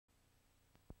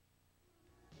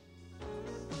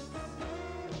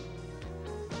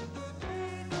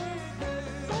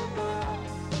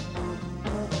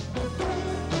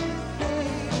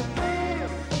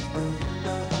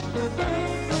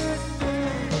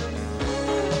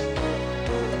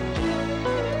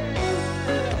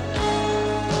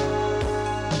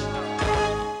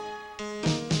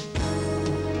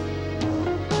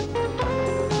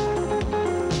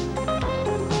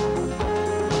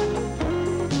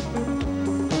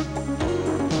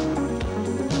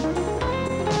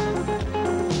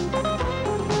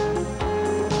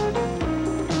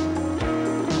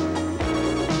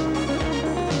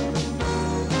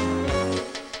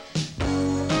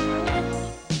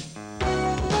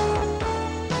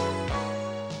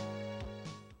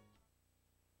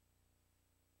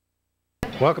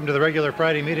Welcome to the regular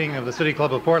Friday meeting of the City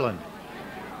Club of Portland.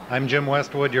 I'm Jim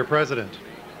Westwood, your president.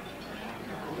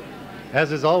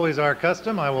 As is always our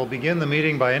custom, I will begin the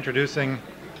meeting by introducing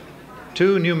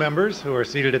two new members who are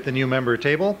seated at the new member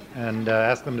table and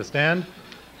ask them to stand.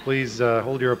 Please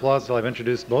hold your applause till I've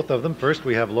introduced both of them. First,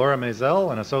 we have Laura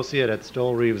Maisel, an associate at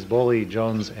Stoll, Reeves, Boley,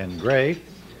 Jones, and Gray,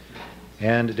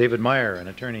 and David Meyer, an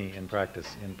attorney in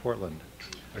practice in Portland.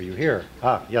 Are you here?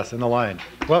 Ah, yes, in the line.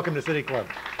 Welcome to City Club.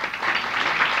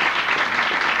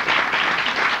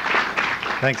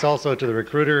 Thanks also to the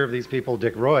recruiter of these people,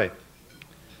 Dick Roy.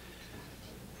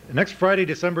 Next Friday,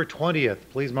 December 20th,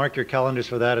 please mark your calendars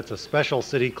for that. It's a special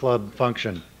City Club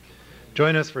function.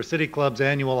 Join us for City Club's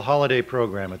annual holiday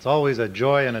program. It's always a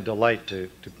joy and a delight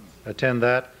to attend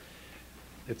that.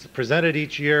 It's presented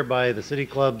each year by the City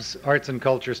Club's Arts and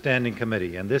Culture Standing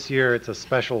Committee, and this year it's a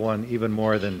special one even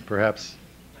more than perhaps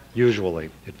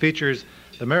usually. It features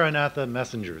the Maranatha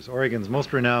Messengers, Oregon's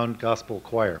most renowned gospel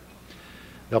choir.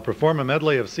 They'll perform a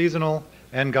medley of seasonal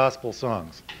and gospel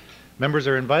songs. Members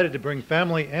are invited to bring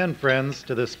family and friends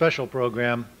to this special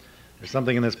program. There's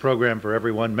something in this program for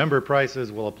everyone. Member prices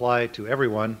will apply to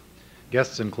everyone,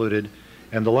 guests included,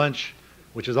 and the lunch,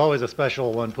 which is always a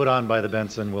special one put on by the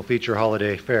Benson, will feature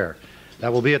holiday fare.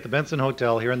 That will be at the Benson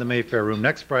Hotel here in the Mayfair Room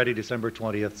next Friday, December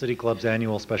 20th, City Club's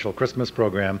annual special Christmas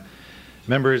program.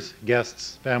 Members,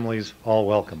 guests, families, all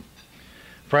welcome.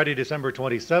 Friday, December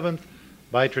 27th,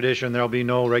 by tradition, there will be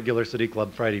no regular City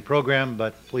Club Friday program,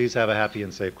 but please have a happy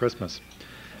and safe Christmas.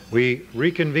 We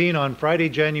reconvene on Friday,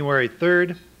 January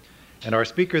 3rd, and our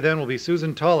speaker then will be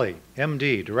Susan Tolley,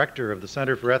 MD, Director of the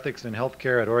Center for Ethics in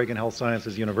Healthcare at Oregon Health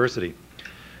Sciences University.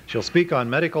 She'll speak on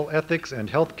medical ethics and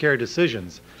healthcare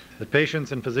decisions that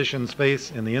patients and physicians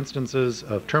face in the instances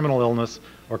of terminal illness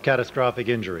or catastrophic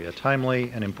injury, a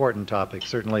timely and important topic.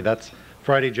 Certainly that's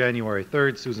Friday, January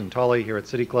 3rd, Susan Tolley here at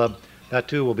City Club. That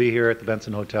too will be here at the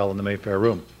Benson Hotel in the Mayfair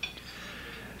Room.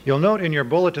 You'll note in your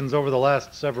bulletins over the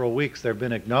last several weeks there have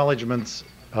been acknowledgments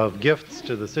of gifts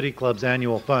to the City Club's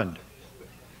annual fund.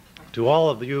 To all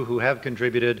of you who have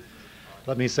contributed,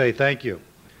 let me say thank you.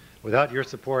 Without your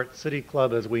support, City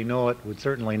Club as we know it would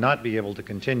certainly not be able to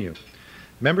continue.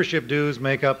 Membership dues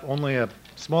make up only a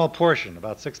small portion,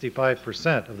 about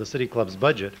 65% of the City Club's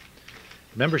budget.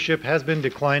 Membership has been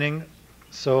declining,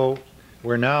 so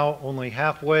we're now only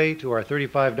halfway to our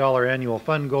 $35 annual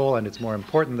fund goal, and it's more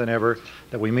important than ever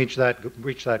that we reach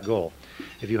that goal.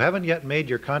 If you haven't yet made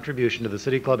your contribution to the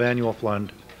City Club annual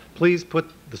fund, please put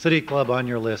the City Club on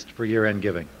your list for year-end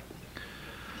giving.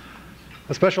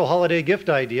 A special holiday gift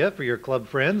idea for your club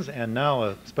friends, and now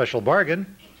a special bargain,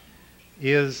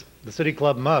 is the City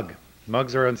Club mug.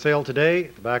 Mugs are on sale today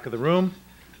at the back of the room.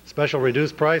 Special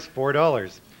reduced price,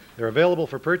 $4. They're available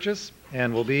for purchase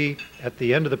and will be at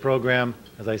the end of the program,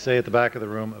 as I say, at the back of the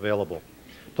room available.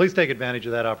 Please take advantage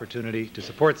of that opportunity to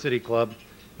support City Club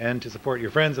and to support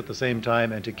your friends at the same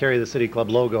time and to carry the City Club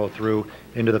logo through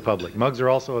into the public. Mugs are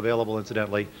also available,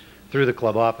 incidentally, through the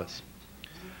club office.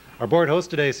 Our board host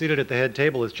today, seated at the head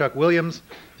table, is Chuck Williams,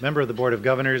 member of the Board of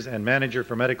Governors and manager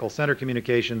for Medical Center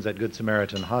Communications at Good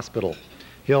Samaritan Hospital.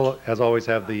 He'll, as always,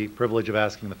 have the privilege of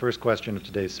asking the first question of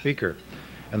today's speaker.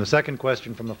 And the second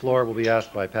question from the floor will be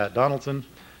asked by Pat Donaldson,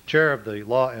 chair of the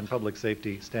Law and Public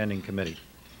Safety Standing Committee.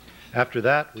 After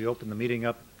that, we open the meeting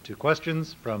up to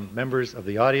questions from members of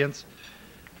the audience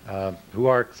who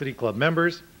are City Club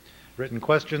members. Written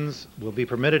questions will be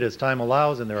permitted as time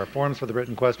allows, and there are forms for the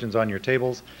written questions on your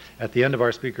tables. At the end of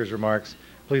our speaker's remarks,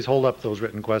 please hold up those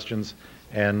written questions,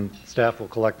 and staff will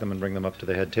collect them and bring them up to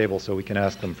the head table so we can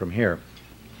ask them from here.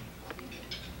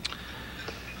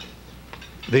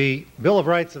 The Bill of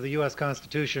Rights of the U.S.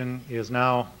 Constitution is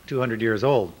now 200 years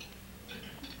old.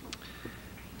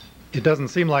 It doesn't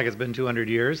seem like it's been 200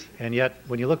 years, and yet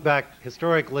when you look back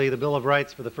historically, the Bill of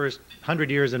Rights for the first 100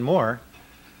 years and more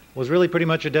was really pretty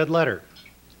much a dead letter.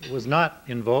 It was not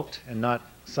invoked and not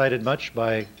cited much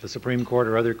by the Supreme Court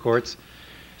or other courts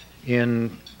in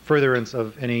furtherance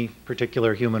of any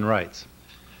particular human rights.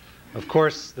 Of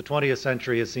course, the 20th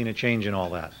century has seen a change in all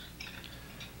that.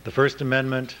 The First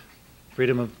Amendment,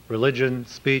 freedom of religion,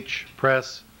 speech,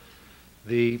 press,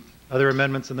 the other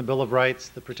amendments in the Bill of Rights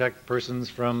that protect persons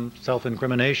from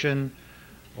self-incrimination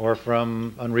or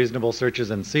from unreasonable searches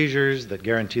and seizures, that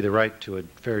guarantee the right to a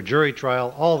fair jury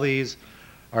trial, all these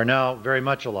are now very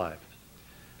much alive.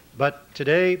 But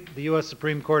today, the U.S.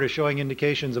 Supreme Court is showing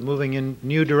indications of moving in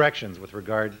new directions with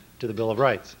regard to the Bill of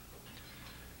Rights.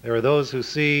 There are those who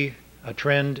see a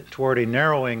trend toward a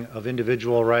narrowing of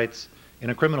individual rights in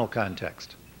a criminal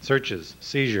context. Searches,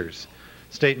 seizures,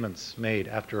 statements made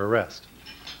after arrest.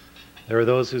 There are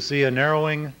those who see a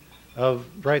narrowing of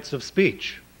rights of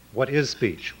speech What is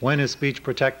speech? When is speech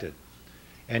protected?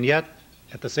 And yet,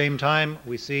 at the same time,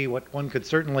 we see what one could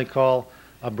certainly call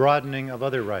a broadening of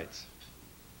other rights.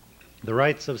 The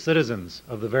rights of citizens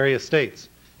of the various states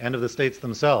and of the states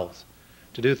themselves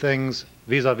to do things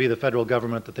vis-a-vis the federal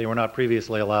government that they were not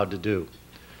previously allowed to do.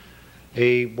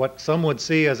 What some would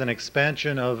see as an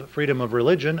expansion of freedom of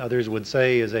religion, others would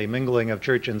say is a mingling of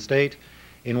church and state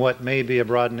in what may be a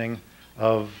broadening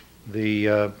of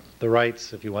the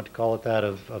rights, if you want to call it that,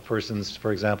 of persons,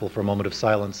 for example, for a moment of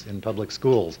silence in public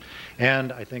schools.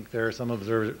 And I think there are some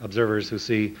observers who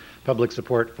see public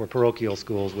support for parochial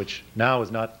schools, which now is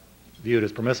not viewed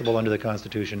as permissible under the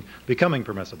Constitution, becoming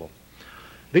permissible.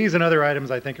 These and other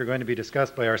items, I think, are going to be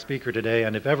discussed by our speaker today,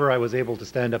 and if ever I was able to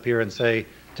stand up here and say,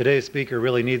 today's speaker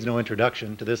really needs no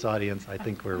introduction to this audience, I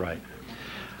think we're right.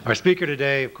 Our speaker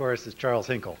today, of course, is Charles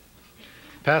Hinkle,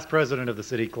 past president of the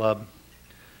City Club,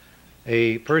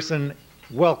 a person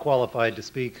well qualified to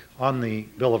speak on the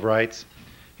Bill of Rights.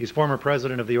 He's former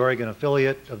president of the Oregon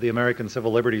affiliate of the American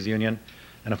Civil Liberties Union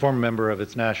and a former member of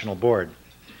its national board.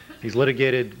 He's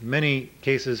litigated many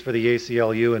cases for the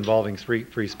ACLU involving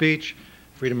free speech,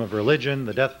 freedom of religion,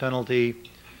 the death penalty,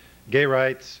 gay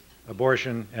rights,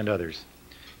 abortion, and others.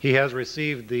 He has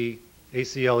received the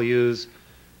ACLU's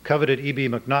coveted E.B.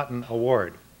 McNaughton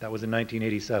Award. That was in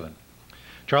 1987.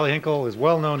 Charlie Hinkle is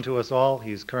well known to us all.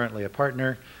 He's currently a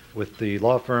partner with the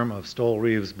law firm of Stoll,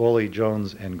 Reeves, Boley,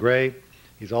 Jones, and Gray.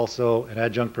 He's also an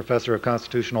adjunct professor of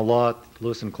constitutional law at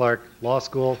Lewis and Clark Law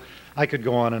School. I could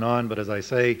go on, but as I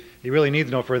say, he really needs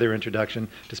no further introduction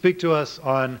to speak to us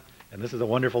on, and this is a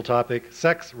wonderful topic,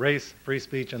 sex, race, free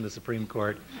speech, and the Supreme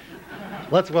Court.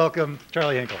 Let's welcome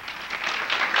Charlie Hinkle.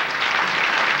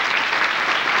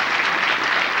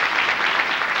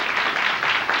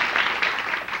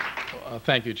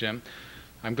 Thank you, Jim.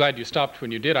 I'm glad you stopped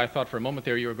when you did. I thought for a moment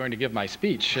there you were going to give my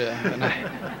speech.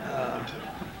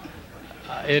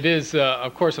 It is,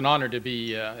 of course, an honor to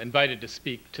be invited to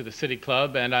speak to the City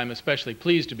Club, and I'm especially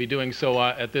pleased to be doing so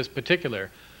at this particular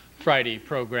Friday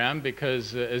program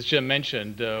because, as Jim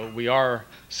mentioned, we are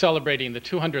celebrating the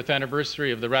 200th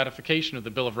anniversary of the ratification of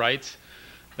the Bill of Rights.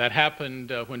 That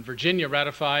happened when Virginia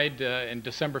ratified in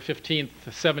December 15th,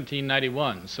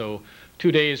 1791. So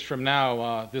 2 days from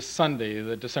now, this Sunday,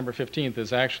 the December 15th,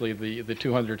 is actually the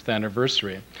 200th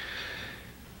anniversary.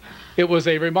 It was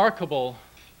a remarkable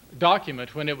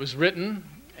document when it was written,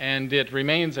 and it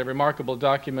remains a remarkable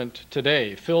document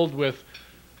today, filled with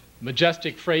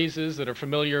majestic phrases that are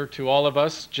familiar to all of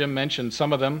us. Jim mentioned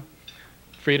some of them: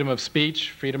 freedom of speech,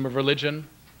 freedom of religion,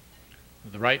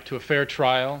 the right to a fair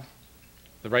trial,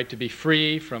 the right to be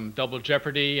free from double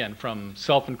jeopardy and from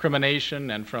self-incrimination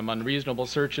and from unreasonable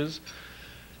searches.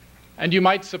 And you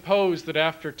might suppose that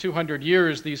after 200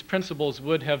 years, these principles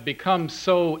would have become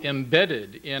so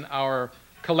embedded in our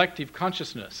collective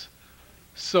consciousness,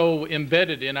 so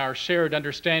embedded in our shared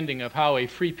understanding of how a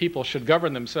free people should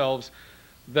govern themselves,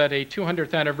 that a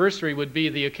 200th anniversary would be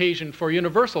the occasion for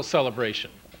universal celebration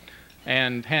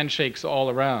and handshakes all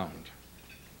around.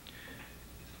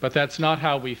 But that's not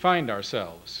how we find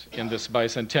ourselves in this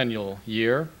bicentennial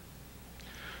year.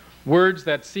 Words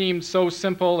that seemed so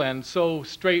simple and so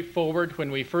straightforward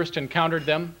when we first encountered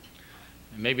them,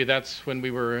 and maybe that's when we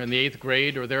were in the 8th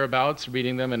grade or thereabouts,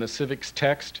 reading them in a civics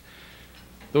text.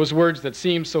 Those words that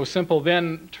seemed so simple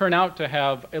then turn out to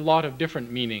have a lot of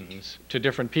different meanings to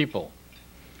different people.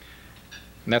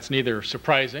 And that's neither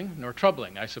surprising nor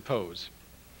troubling, I suppose.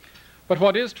 But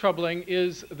what is troubling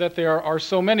is that there are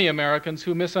so many Americans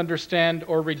who misunderstand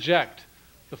or reject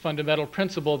the fundamental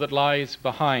principle that lies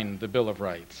behind the Bill of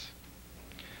Rights.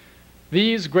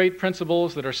 These great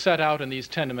principles that are set out in these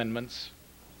 10 amendments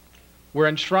were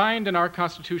enshrined in our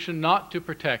Constitution not to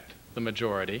protect the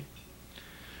majority.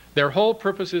 Their whole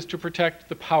purpose is to protect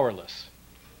the powerless,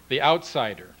 the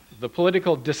outsider, the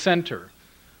political dissenter,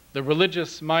 the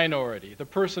religious minority, the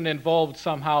person involved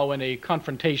somehow in a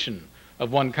confrontation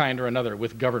of one kind or another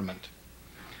with government.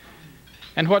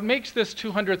 And what makes this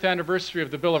 200th anniversary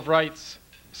of the Bill of Rights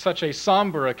such a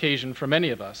somber occasion for many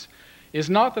of us is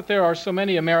not that there are so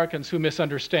many Americans who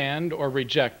misunderstand or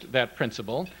reject that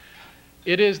principle.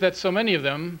 It is that so many of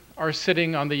them are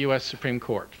sitting on the U.S. Supreme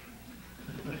Court.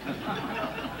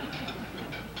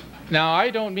 Now, I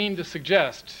don't mean to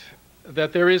suggest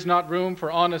that there is not room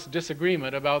for honest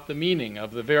disagreement about the meaning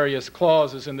of the various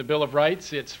clauses in the Bill of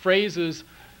Rights. Its phrases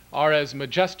are as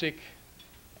majestic,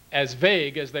 as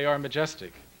vague as they are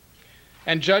majestic.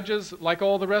 And judges, like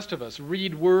all the rest of us,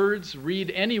 read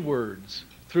any words,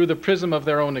 through the prism of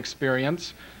their own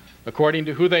experience, according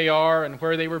to who they are and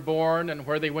where they were born and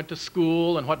where they went to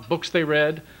school and what books they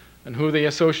read and who they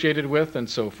associated with and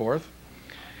so forth.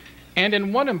 And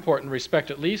in one important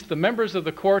respect, at least, the members of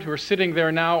the court who are sitting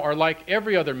there now are like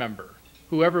every other member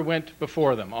who ever went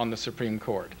before them on the Supreme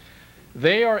Court.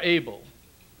 They are able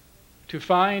to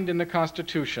find in the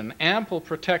Constitution ample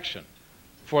protection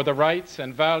for the rights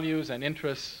and values and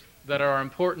interests that are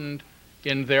important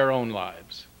in their own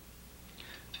lives.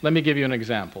 Let me give you an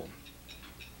example.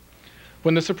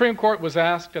 When the Supreme Court was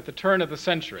asked at the turn of the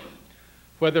century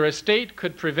whether a state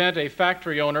could prevent a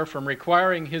factory owner from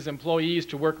requiring his employees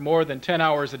to work more than 10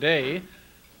 hours a day,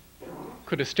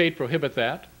 could a state prohibit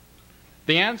that?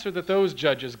 The answer that those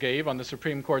judges gave on the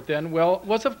Supreme Court then, well,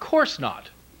 was of course not.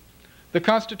 The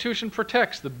Constitution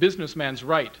protects the businessman's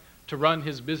right to run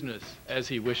his business as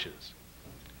he wishes.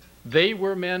 They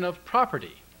were men of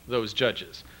property, those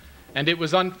judges, and it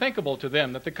was unthinkable to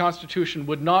them that the Constitution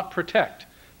would not protect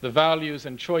the values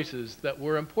and choices that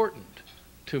were important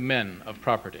to men of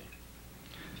property.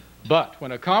 But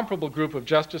when a comparable group of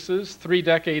justices 3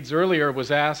 decades earlier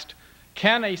was asked,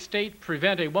 can a state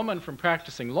prevent a woman from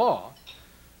practicing law?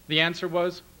 The answer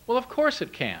was, well, of course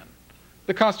it can.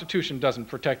 The Constitution doesn't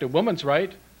protect a woman's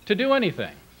right to do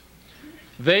anything.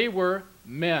 They were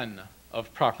men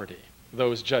of property,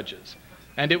 those judges,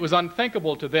 and it was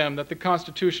unthinkable to them that the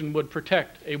Constitution would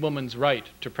protect a woman's right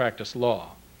to practice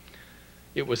law.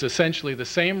 It was essentially the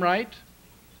same right,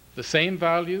 the same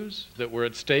values that were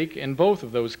at stake in both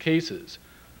of those cases.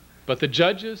 But the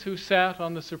judges who sat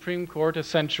on the Supreme Court a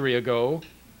century ago,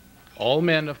 all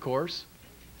men, of course,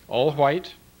 all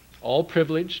white, all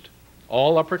privileged,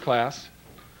 all upper class,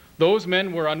 those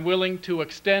men were unwilling to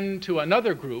extend to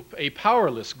another group, a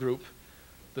powerless group,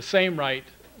 the same right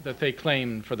that they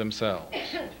claimed for themselves.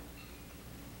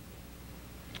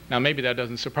 Now, maybe that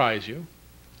doesn't surprise you.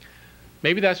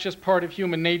 Maybe that's just part of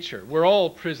human nature. We're all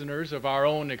prisoners of our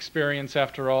own experience,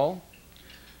 after all.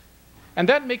 And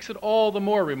that makes it all the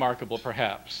more remarkable,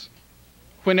 perhaps,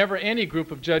 whenever any group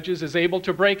of judges is able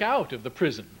to break out of the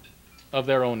prison of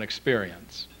their own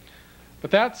experience.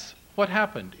 But that's what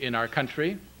happened in our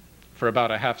country for about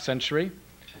a half century.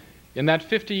 In that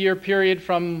 50-year period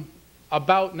from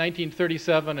about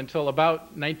 1937 until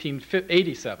about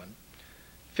 1987,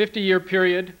 50-year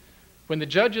period when the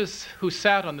judges who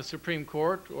sat on the Supreme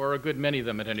Court, or a good many of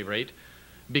them at any rate,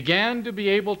 began to be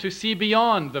able to see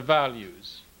beyond the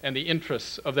values and the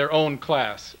interests of their own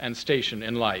class and station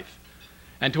in life,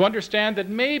 and to understand that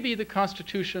maybe the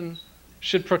Constitution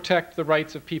should protect the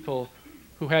rights of people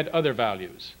who had other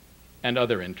values and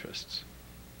other interests.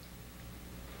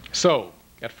 So,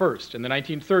 at first, in the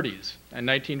 1930s and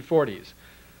 1940s,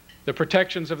 the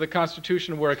protections of the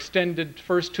Constitution were extended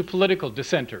first to political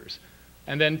dissenters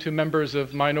and then to members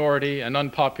of minority and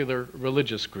unpopular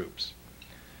religious groups.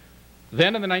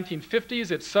 Then in the 1950s,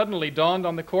 it suddenly dawned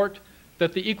on the court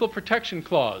that the Equal Protection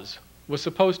Clause was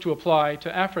supposed to apply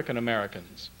to African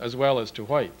Americans as well as to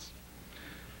whites.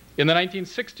 In the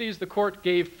 1960s, the court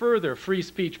gave further free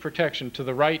speech protection to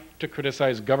the right to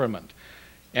criticize government,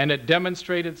 and it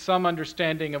demonstrated some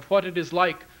understanding of what it is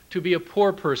like to be a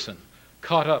poor person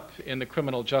caught up in the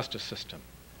criminal justice system.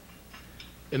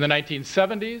 In the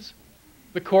 1970s,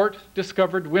 the court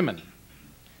discovered women,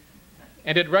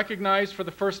 and it recognized for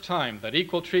the first time that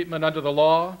equal treatment under the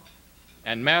law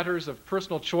and matters of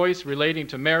personal choice relating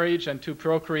to marriage and to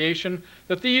procreation,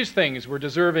 that these things were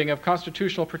deserving of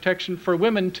constitutional protection for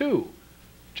women too,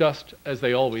 just as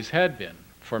they always had been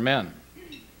for men.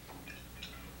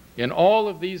 In all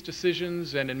of these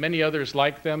decisions and in many others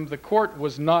like them, the court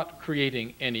was not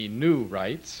creating any new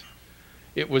rights.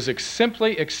 It was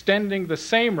simply extending the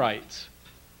same rights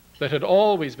that had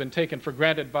always been taken for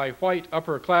granted by white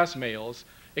upper-class males,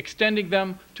 extending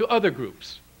them to other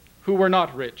groups who were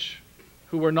not rich,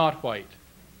 who were not white,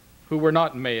 who were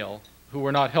not male, who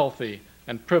were not healthy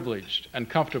and privileged and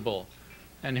comfortable,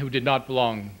 and who did not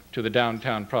belong to the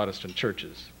downtown Protestant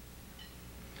churches.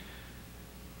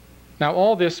 Now,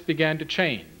 all this began to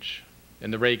change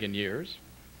in the Reagan years.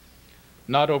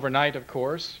 Not overnight, of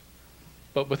course,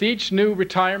 but with each new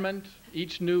retirement,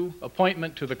 each new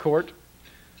appointment to the court,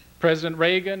 President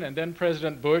Reagan and then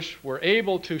President Bush were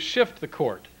able to shift the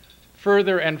court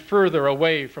further and further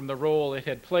away from the role it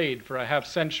had played for a half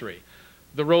century,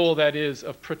 the role, that is,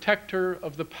 of protector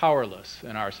of the powerless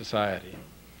in our society.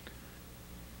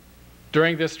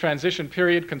 During this transition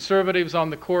period, conservatives on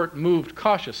the court moved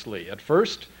cautiously at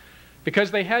first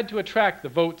because they had to attract the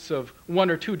votes of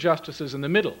 1 or 2 justices in the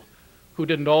middle who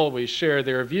didn't always share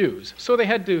their views. So they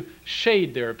had to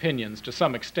shade their opinions to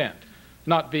some extent,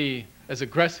 not be as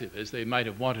aggressive as they might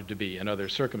have wanted to be in other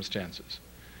circumstances.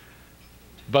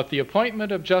 But the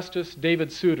appointment of Justice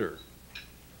David Souter,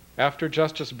 after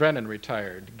Justice Brennan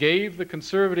retired, gave the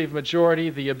conservative majority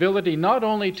the ability not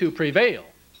only to prevail,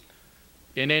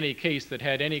 in any case that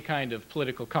had any kind of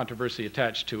political controversy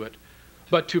attached to it,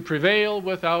 but to prevail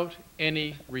without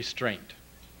any restraint.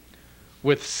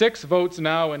 With 6 votes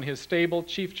now in his stable,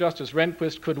 Chief Justice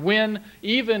Rehnquist could win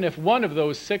even if one of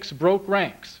those 6 broke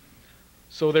ranks.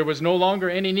 So there was no longer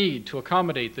any need to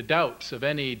accommodate the doubts of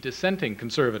any dissenting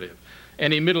conservative,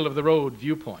 any middle-of-the-road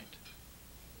viewpoint.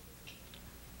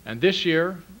 And this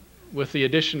year, with the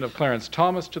addition of Clarence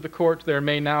Thomas to the court, there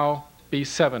may now be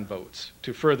 7 votes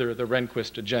to further the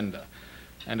Rehnquist agenda.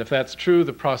 And if that's true,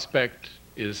 the prospect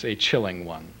is a chilling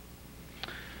one.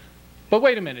 But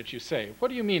wait a minute, you say. What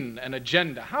do you mean, an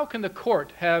agenda? How can the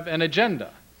court have an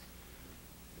agenda?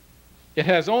 It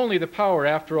has only the power,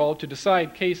 after all, to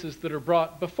decide cases that are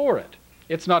brought before it.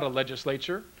 It's not a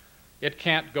legislature. It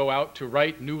can't go out to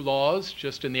write new laws,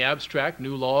 just in the abstract,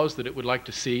 new laws that it would like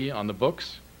to see on the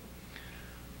books.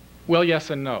 Well, yes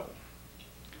and no.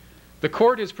 The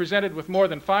court is presented with more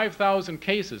than 5,000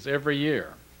 cases every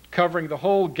year, covering the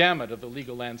whole gamut of the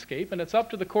legal landscape, and it's up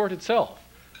to the court itself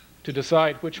to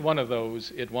decide which one of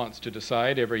those it wants to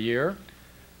decide every year.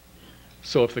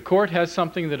 So if the court has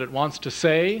something that it wants to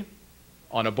say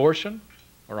on abortion,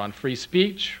 or on free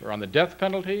speech, or on the death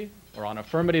penalty, or on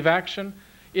affirmative action,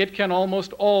 it can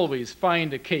almost always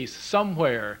find a case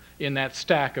somewhere in that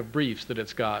stack of briefs that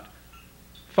it's got,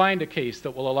 find a case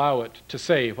that will allow it to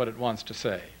say what it wants to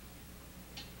say.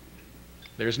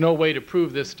 There's no way to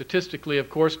prove this statistically, of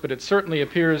course, but it certainly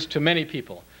appears to many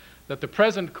people that the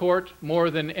present court, more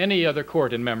than any other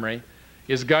court in memory,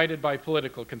 is guided by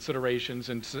political considerations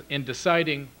in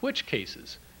deciding which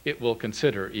cases it will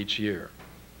consider each year.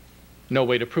 No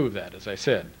way to prove that, as I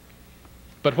said.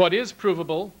 But what is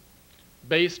provable,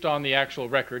 based on the actual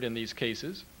record in these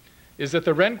cases, is that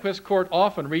the Rehnquist Court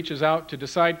often reaches out to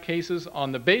decide cases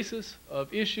on the basis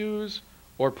of issues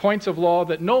or points of law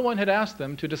that no one had asked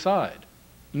them to decide.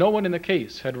 No one in the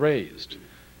case had raised.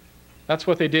 That's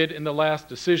what they did in the last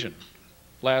decision,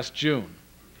 last June,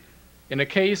 in a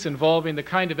case involving the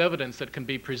kind of evidence that can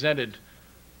be presented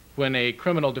when a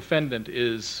criminal defendant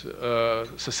is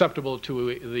susceptible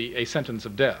to a sentence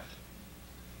of death.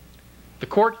 The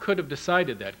court could have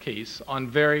decided that case on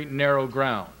very narrow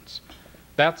grounds.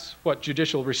 That's what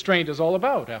judicial restraint is all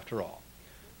about, after all.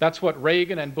 That's what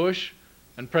Reagan and Bush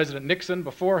and President Nixon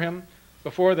before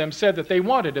them said that they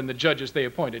wanted in the judges they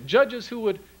appointed. Judges who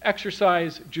would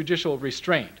exercise judicial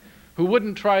restraint, who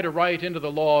wouldn't try to write into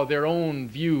the law their own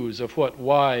views of what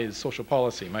wise social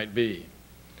policy might be.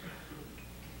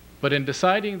 But in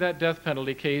deciding that death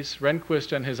penalty case,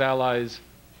 Rehnquist and his allies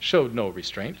showed no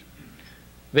restraint.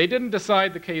 They didn't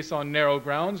decide the case on narrow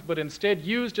grounds, but instead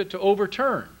used it to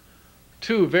overturn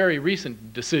 2 very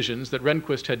recent decisions that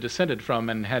Rehnquist had dissented from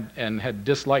and had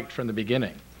disliked from the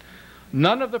beginning.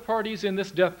 None of the parties in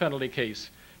this death penalty case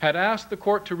had asked the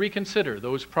court to reconsider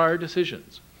those prior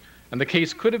decisions, and the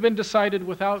case could have been decided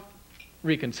without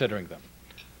reconsidering them.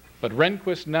 But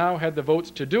Rehnquist now had the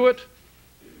votes to do it,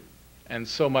 and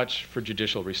so much for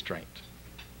judicial restraint.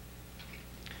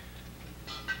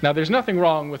 Now, there's nothing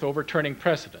wrong with overturning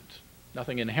precedent,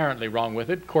 nothing inherently wrong with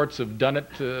it. Courts have done it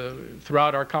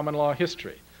throughout our common law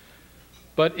history.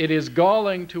 But it is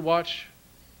galling to watch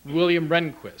William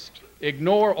Rehnquist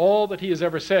ignore all that he has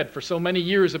ever said for so many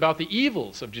years about the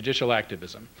evils of judicial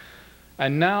activism,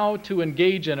 and now to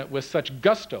engage in it with such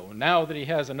gusto, now that he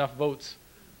has enough votes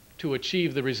to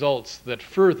achieve the results that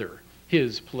further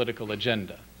his political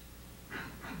agenda.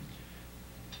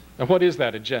 Now, what is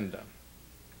that agenda?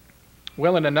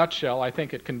 Well, in a nutshell, I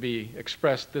think it can be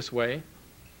expressed this way.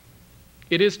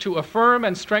 It is to affirm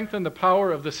and strengthen the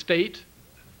power of the state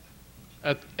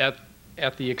at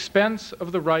the expense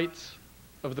of the rights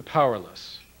of the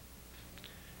powerless.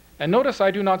 And notice I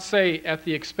do not say at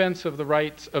the expense of the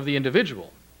rights of the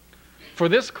individual. For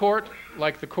this court,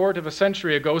 like the court of a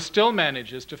century ago, still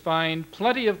manages to find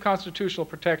plenty of constitutional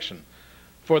protection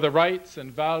for the rights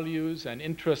and values and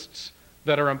interests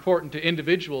that are important to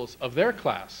individuals of their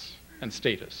class and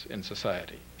status in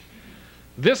society.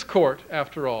 This court,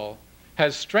 after all,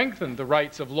 has strengthened the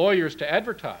rights of lawyers to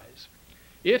advertise.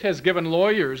 It has given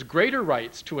lawyers greater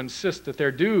rights to insist that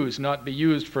their dues not be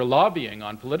used for lobbying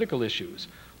on political issues.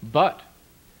 But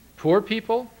poor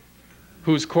people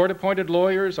whose court-appointed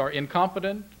lawyers are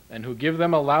incompetent and who give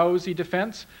them a lousy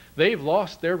defense, they've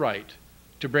lost their right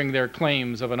to bring their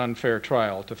claims of an unfair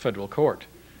trial to federal court.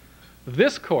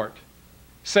 This court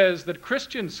says that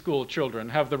Christian school children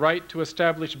have the right to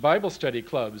establish Bible study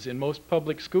clubs in most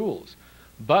public schools,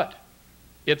 but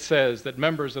it says that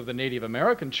members of the Native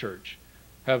American Church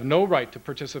have no right to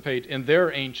participate in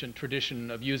their ancient tradition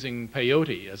of using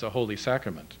peyote as a holy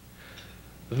sacrament.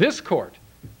 This court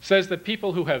says that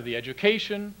people who have the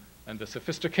education and the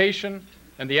sophistication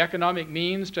and the economic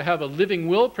means to have a living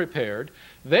will prepared,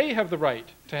 they have the right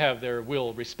to have their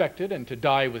will respected and to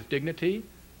die with dignity.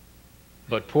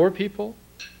 But poor people,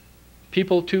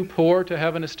 people too poor to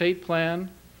have an estate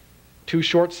plan, too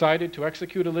short-sighted to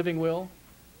execute a living will,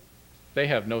 they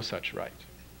have no such right.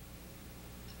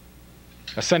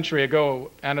 A century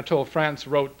ago, Anatole France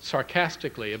wrote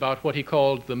sarcastically about what he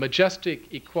called the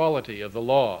majestic equality of the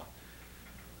law,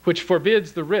 which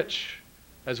forbids the rich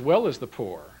as well as the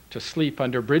poor to sleep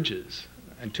under bridges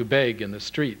and to beg in the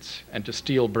streets and to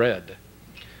steal bread.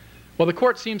 Well, the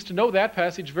court seems to know that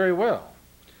passage very well.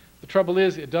 The trouble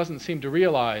is, it doesn't seem to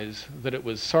realize that it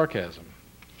was sarcasm.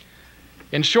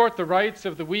 In short, the rights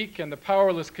of the weak and the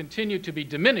powerless continue to be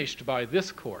diminished by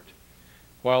this court,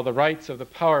 while the rights of the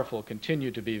powerful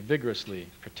continue to be vigorously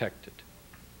protected.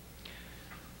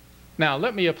 Now,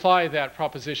 let me apply that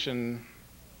proposition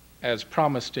as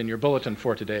promised in your bulletin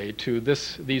for today to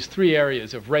these three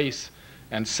areas of race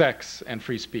and sex and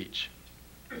free speech.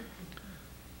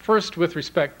 First, with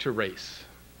respect to race.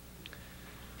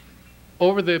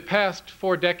 Over the past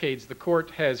 4 decades, the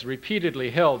court has repeatedly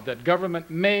held that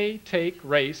government may take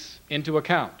race into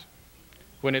account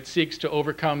when it seeks to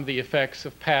overcome the effects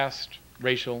of past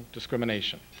racial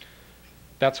discrimination.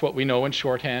 That's what we know in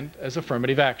shorthand as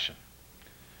affirmative action.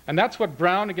 And that's what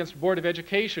Brown against Board of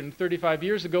Education 35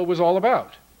 years ago was all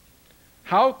about.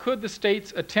 How could the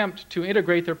states attempt to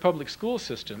integrate their public school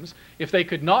systems if they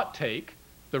could not take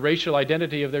the racial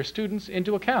identity of their students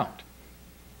into account?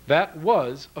 That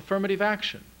was affirmative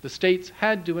action. The states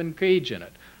had to engage in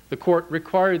it. The court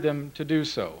required them to do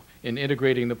so in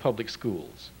integrating the public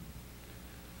schools.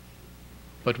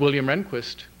 But William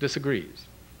Rehnquist disagrees.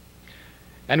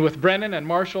 And with Brennan and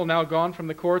Marshall now gone from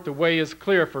the court, the way is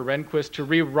clear for Rehnquist to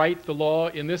rewrite the law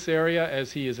in this area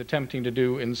as he is attempting to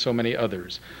do in so many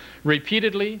others.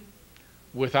 Repeatedly,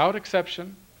 without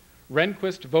exception,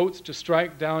 Rehnquist votes to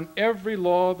strike down every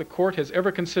law the court has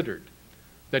ever considered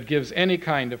that gives any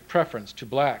kind of preference to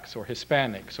blacks or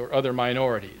Hispanics or other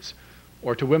minorities,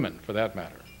 or to women for that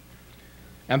matter.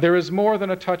 And there is more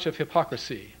than a touch of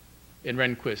hypocrisy in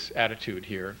Rehnquist's attitude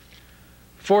here.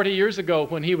 40 years ago,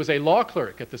 when he was a law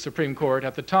clerk at the Supreme Court,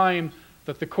 at the time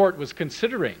that the court was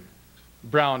considering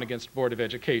Brown against Board of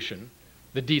Education,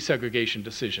 the desegregation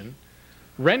decision,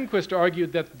 Rehnquist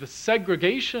argued that the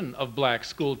segregation of black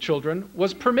school children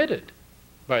was permitted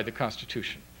by the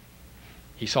Constitution.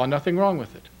 He saw nothing wrong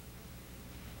with it.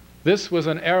 This was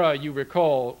an era, you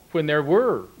recall, when there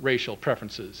were racial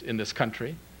preferences in this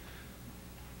country.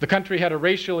 The country had a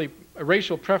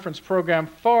racial preference program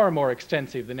far more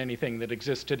extensive than anything that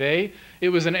exists today. It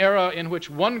was an era in which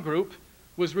one group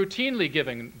was routinely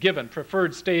given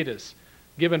preferred status,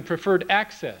 given preferred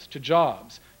access to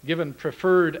jobs, given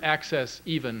preferred access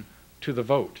even to the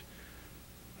vote.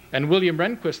 And William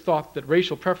Rehnquist thought that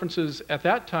racial preferences at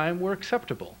that time were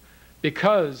acceptable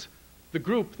because the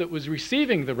group that was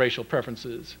receiving the racial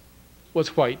preferences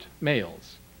was white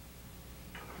males.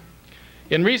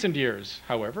 In recent years,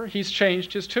 however, he's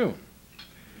changed his tune.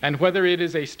 And whether it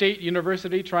is a state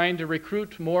university trying to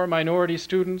recruit more minority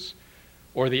students,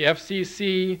 or the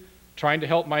FCC trying to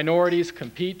help minorities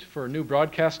compete for new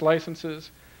broadcast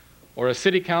licenses, or a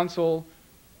city council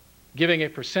giving a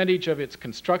percentage of its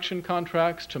construction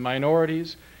contracts to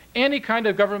minorities, any kind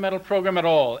of governmental program at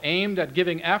all aimed at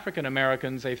giving African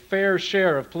Americans a fair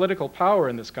share of political power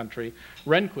in this country,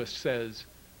 Rehnquist says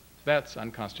that's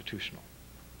unconstitutional.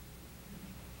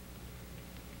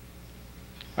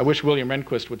 I wish William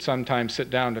Rehnquist would sometime sit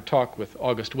down to talk with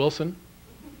August Wilson.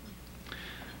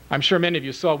 I'm sure many of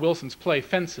you saw Wilson's play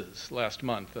Fences last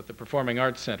month at the Performing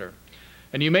Arts Center.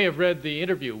 And you may have read the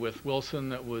interview with Wilson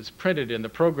that was printed in the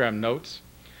program notes.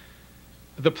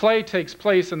 The play takes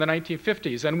place in the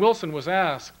 1950s, and Wilson was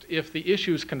asked if the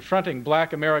issues confronting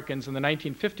black Americans in the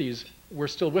 1950s were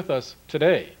still with us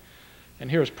today. And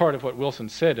here's part of what Wilson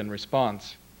said in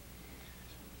response.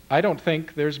 I don't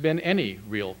think there's been any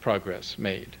real progress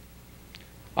made.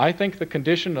 I think the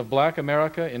condition of black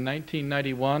America in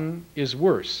 1991 is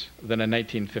worse than in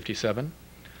 1957.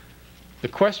 The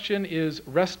question is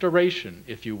restoration,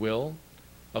 if you will,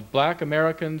 of black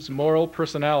Americans' moral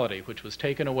personality, which was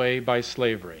taken away by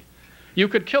slavery. You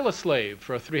could kill a slave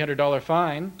for a $300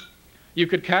 fine. You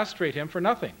could castrate him for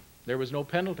nothing. There was no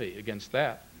penalty against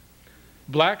that.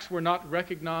 Blacks were not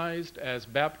recognized as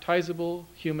baptizable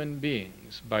human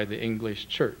beings by the English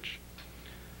church.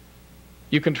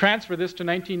 You can transfer this to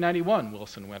 1991,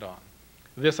 Wilson went on.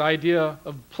 This idea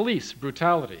of police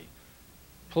brutality.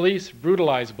 Police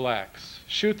brutalize blacks,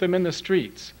 shoot them in the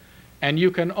streets, and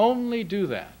you can only do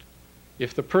that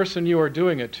if the person you are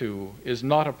doing it to is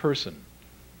not a person,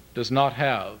 does not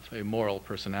have a moral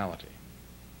personality.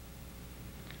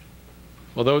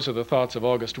 Well, those are the thoughts of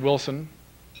August Wilson.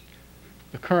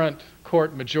 The current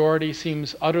court majority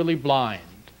seems utterly blind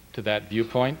to that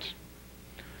viewpoint.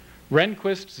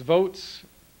 Rehnquist's votes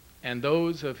and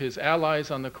those of his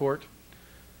allies on the court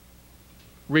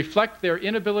reflect their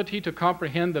inability to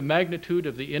comprehend the magnitude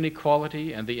of the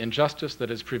inequality and the injustice that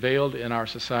has prevailed in our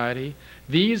society.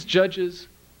 These judges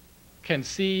can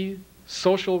see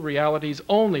social realities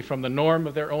only from the norm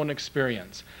of their own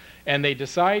experience, and they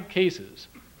decide cases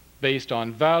based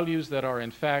on values that are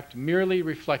in fact merely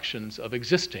reflections of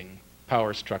existing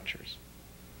power structures.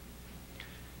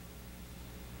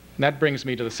 And that brings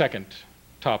me to the second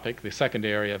topic, the second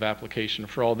area of application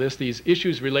for all this, these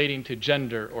issues relating to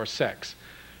gender or sex.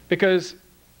 Because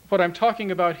what I'm talking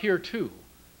about here too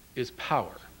is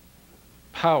power,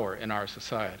 power in our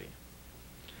society.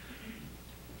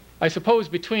 I suppose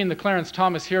between the Clarence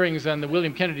Thomas hearings and the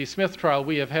William Kennedy Smith trial,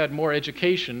 we have had more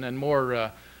education and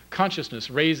more consciousness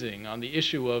raising on the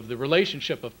issue of the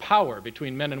relationship of power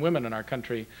between men and women in our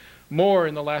country, more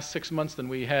in the last 6 months than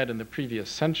we had in the previous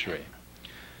century.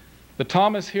 The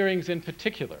Thomas hearings in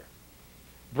particular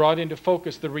brought into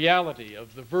focus the reality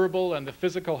of the verbal and the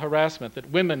physical harassment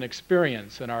that women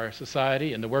experience in our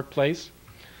society, in the workplace.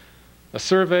 A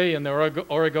survey in the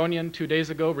Oregonian 2 days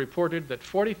ago reported that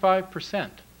 45%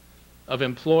 of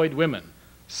employed women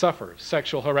suffer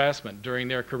sexual harassment during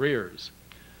their careers.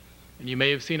 And you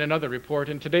may have seen another report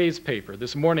in today's paper,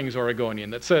 this morning's Oregonian,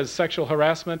 that says sexual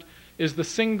harassment is the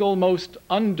single most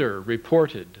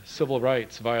underreported civil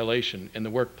rights violation in the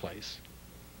workplace.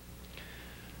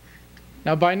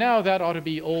 Now, by now, that ought to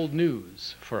be old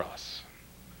news for us.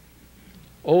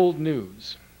 Old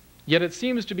news. Yet it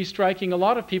seems to be striking a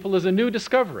lot of people as a new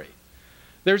discovery.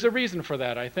 There's a reason for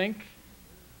that, I think,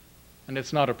 and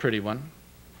it's not a pretty one.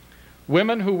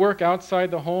 Women who work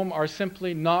outside the home are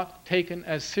simply not taken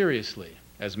as seriously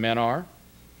as men are.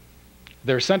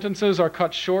 Their sentences are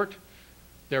cut short,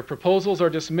 their proposals are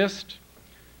dismissed,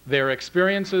 their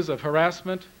experiences of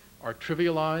harassment are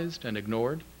trivialized and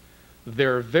ignored.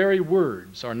 Their very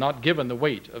words are not given the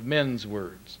weight of men's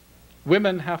words.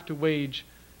 Women have to wage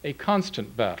a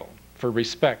constant battle for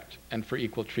respect and for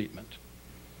equal treatment.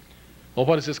 Well,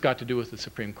 what has this got to do with the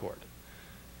Supreme Court?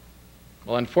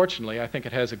 Well, unfortunately, I think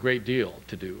it has a great deal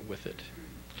to do with it.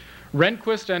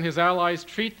 Rehnquist and his allies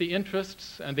treat the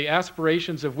interests and the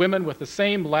aspirations of women with the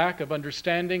same lack of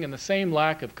understanding and the same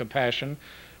lack of compassion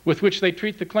with which they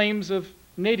treat the claims of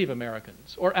Native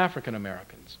Americans or African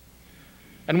Americans.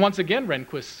 And once again,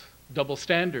 Rehnquist's double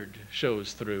standard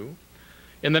shows through.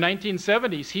 In the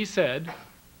 1970s, he said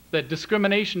that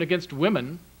discrimination against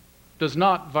women does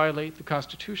not violate the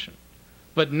Constitution.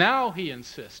 But now he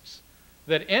insists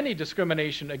that any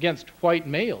discrimination against white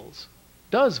males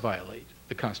does violate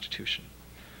the Constitution.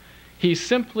 He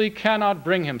simply cannot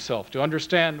bring himself to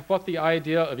understand what the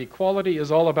idea of equality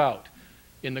is all about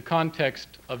in the context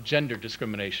of gender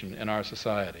discrimination in our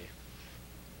society.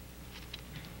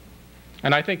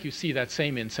 And I think you see that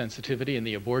same insensitivity in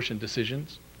the abortion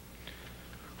decisions.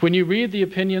 When you read the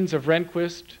opinions of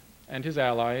Rehnquist and his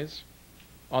allies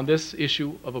on this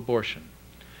issue of abortion,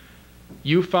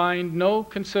 you find no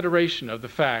consideration of the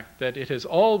fact that it has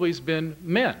always been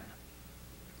men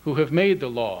who have made the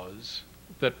laws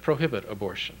that prohibit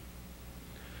abortion.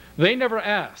 They never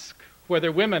ask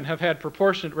whether women have had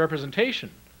proportionate representation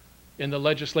in the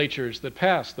legislatures that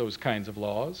pass those kinds of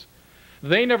laws.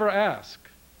 They never ask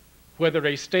whether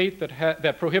a state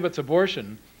that prohibits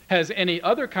abortion has any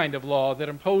other kind of law that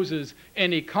imposes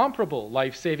any comparable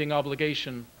life-saving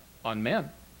obligation on men.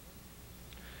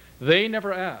 They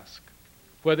never ask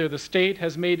whether the state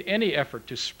has made any effort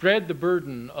to spread the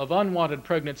burden of unwanted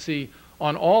pregnancy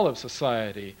on all of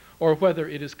society, or whether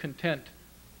it is content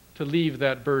to leave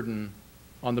that burden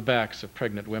on the backs of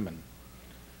pregnant women.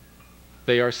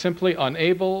 They are simply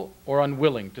unable or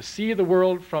unwilling to see the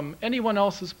world from anyone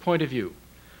else's point of view.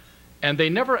 And they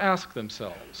never ask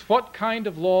themselves what kind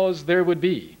of laws there would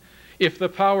be if the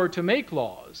power to make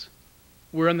laws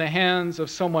were in the hands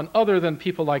of someone other than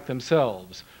people like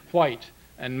themselves, white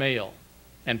and male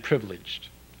and privileged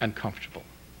and comfortable.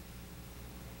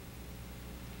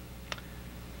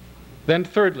 Then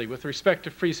thirdly, with respect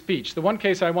to free speech, the one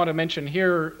case I want to mention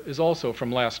here is also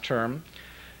from last term.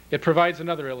 It provides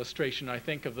another illustration, I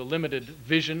think, of the limited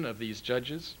vision of these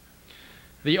judges.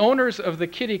 The owners of the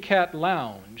Kitty Cat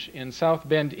Lounge in South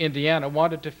Bend, Indiana,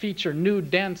 wanted to feature nude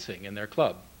dancing in their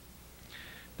club.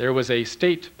 There was a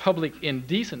state public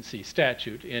indecency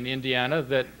statute in Indiana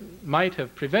that might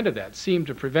have prevented that, seemed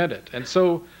to prevent it. And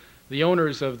so the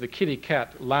owners of the Kitty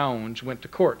Cat Lounge went to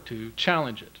court to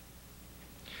challenge it.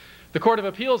 The Court of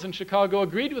Appeals in Chicago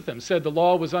agreed with him, said the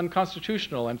law was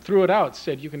unconstitutional, and threw it out,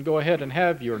 said you can go ahead and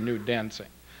have your nude dancing.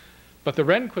 But the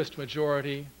Rehnquist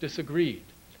majority disagreed.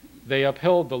 They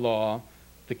upheld the law.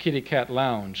 The Kitty Cat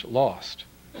Lounge lost.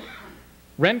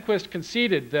 Rehnquist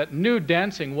conceded that nude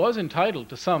dancing was entitled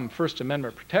to some First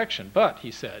Amendment protection, but,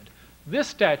 he said, this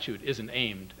statute isn't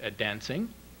aimed at dancing,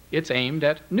 it's aimed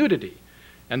at nudity.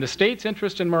 And the state's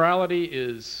interest in morality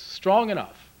is strong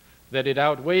enough that it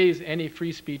outweighs any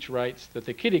free speech rights that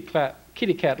the Kitty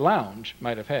Cat Lounge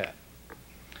might have had.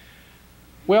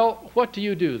 Well, what do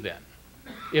you do then?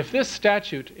 If this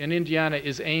statute in Indiana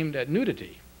is aimed at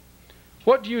nudity,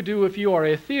 what do you do if you are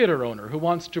a theater owner who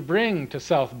wants to bring to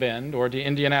South Bend or to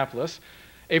Indianapolis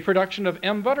a production of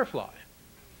M. Butterfly,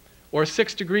 or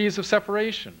 6 Degrees of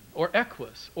Separation, or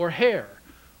Equus, or Hair,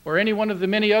 or any one of the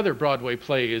many other Broadway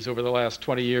plays over the last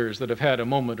 20 years that have had a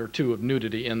moment or two of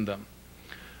nudity in them?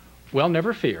 Well,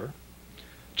 never fear.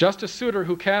 Justice Souter,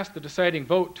 who cast the deciding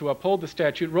vote to uphold the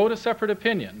statute, wrote a separate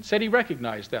opinion, said he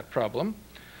recognized that problem.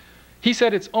 He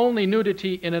said it's only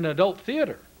nudity in an adult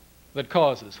theater that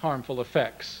causes harmful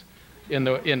effects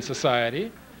in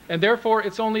society, and therefore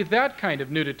it's only that kind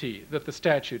of nudity that the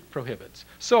statute prohibits.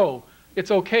 So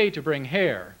it's okay to bring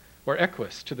Hair or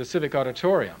Equus to the Civic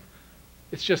Auditorium.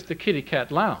 It's just the Kitty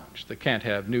Cat Lounge that can't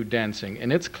have nude dancing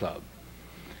in its club.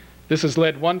 This has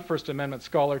led one First Amendment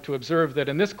scholar to observe that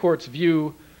in this court's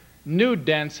view, nude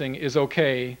dancing is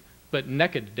okay, but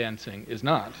naked dancing is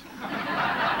not.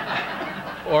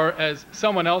 Or as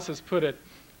someone else has put it,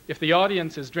 if the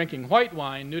audience is drinking white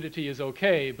wine, nudity is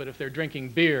okay, but if they're drinking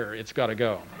beer, it's got to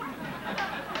go.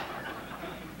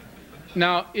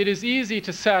 Now, it is easy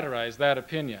to satirize that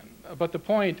opinion, but the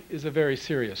point is a very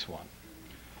serious one.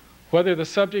 Whether the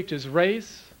subject is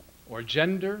race, or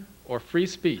gender, or free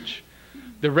speech,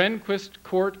 the Rehnquist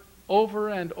Court over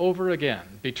and over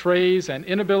again betrays an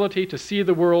inability to see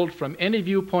the world from any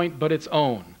viewpoint but its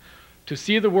own, to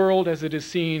see the world as it is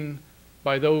seen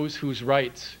by those whose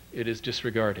rights it is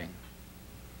disregarding.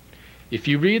 If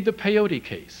you read the Peyote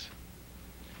case,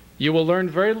 you will learn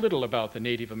very little about the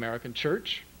Native American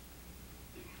church.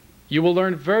 You will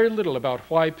learn very little about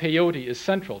why peyote is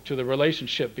central to the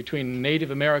relationship between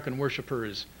Native American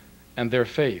worshipers and their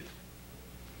faith.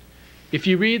 If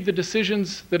you read the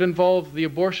decisions that involve the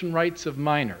abortion rights of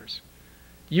minors,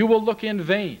 you will look in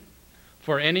vain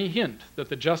for any hint that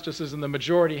the justices in the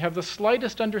majority have the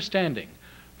slightest understanding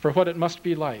for what it must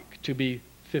be like to be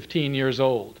 15 years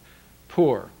old,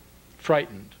 poor,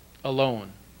 frightened,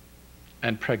 alone,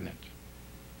 and pregnant.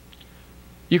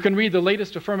 You can read the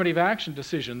latest affirmative action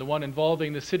decision, the one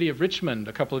involving the city of Richmond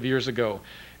a couple of years ago,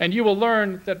 and you will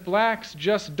learn that blacks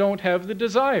just don't have the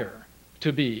desire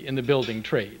to be in the building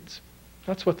trades.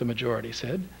 That's what the majority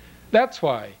said. That's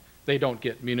why they don't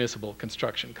get municipal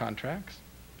construction contracts.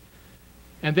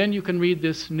 And then you can read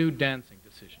this nude dancing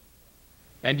decision,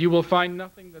 and you will find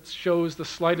nothing that shows the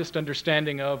slightest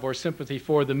understanding of or sympathy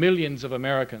for the millions of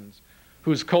Americans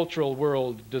whose cultural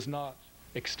world does not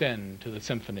extend to the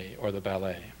symphony or the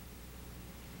ballet.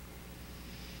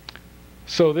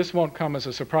 So this won't come as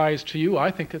a surprise to you. I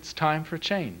think it's time for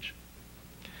change.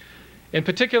 In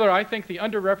particular, I think the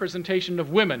underrepresentation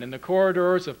of women in the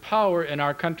corridors of power in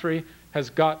our country has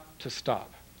got to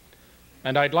stop.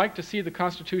 And I'd like to see the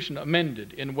Constitution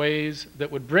amended in ways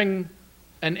that would bring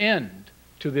an end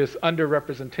to this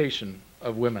underrepresentation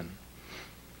of women.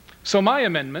 So my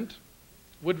amendment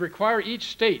would require each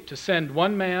state to send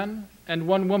 1 man and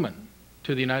 1 woman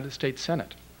to the United States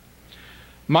Senate.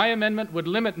 My amendment would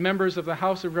limit members of the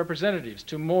House of Representatives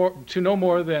to no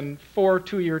more than 4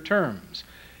 two-year terms,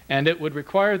 and it would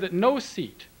require that no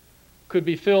seat could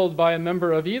be filled by a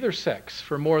member of either sex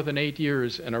for more than 8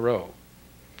 years in a row.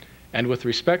 And with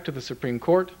respect to the Supreme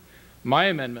Court, my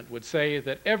amendment would say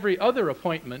that every other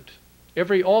appointment,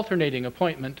 every alternating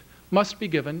appointment, must be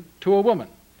given to a woman,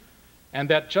 and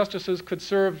that justices could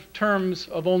serve terms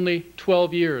of only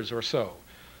 12 years or so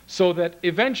that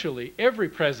eventually every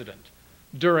president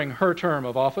during her term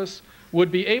of office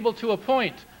would be able to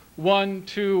appoint 1,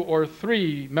 2, or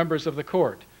 3 members of the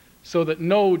court, so that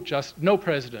no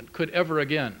president could ever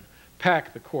again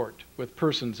pack the court with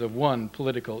persons of one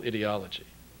political ideology.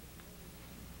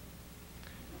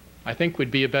 I think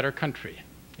we'd be a better country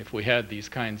if we had these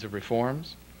kinds of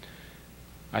reforms.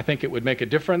 I think it would make a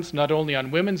difference not only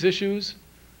on women's issues,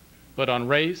 but on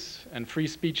race and free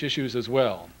speech issues as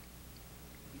well.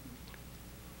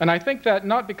 And I think that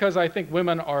not because I think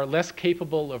women are less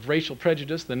capable of racial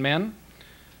prejudice than men,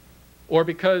 or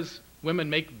because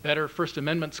women make better First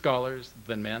Amendment scholars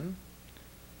than men,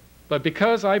 but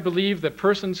because I believe that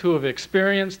persons who have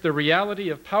experienced the reality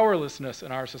of powerlessness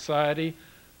in our society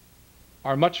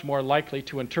are much more likely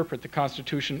to interpret the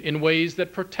Constitution in ways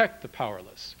that protect the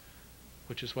powerless,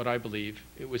 which is what I believe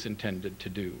it was intended to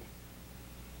do.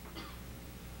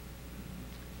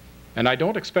 And I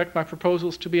don't expect my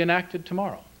proposals to be enacted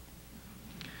tomorrow.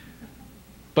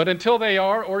 But until they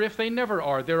are, or if they never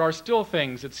are, there are still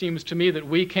things, it seems to me, that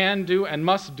we can do and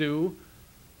must do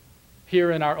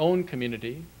here in our own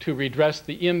community to redress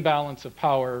the imbalance of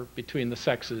power between the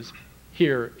sexes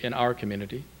here in our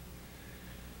community.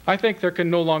 I think there can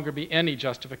no longer be any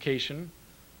justification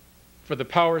for the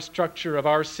power structure of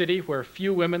our city where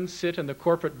few women sit in the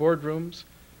corporate boardrooms,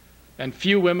 and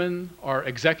few women are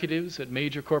executives at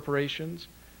major corporations,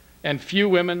 and few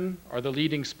women are the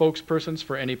leading spokespersons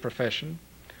for any profession.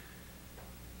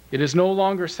 It is no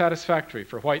longer satisfactory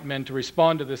for white men to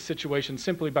respond to this situation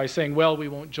simply by saying, well, we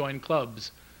won't join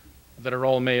clubs that are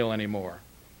all male anymore,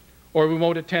 or we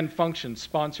won't attend functions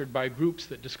sponsored by groups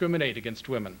that discriminate against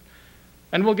women,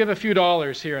 and we'll give a few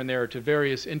dollars here and there to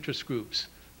various interest groups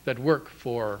that work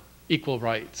for equal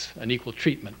rights and equal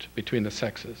treatment between the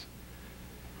sexes.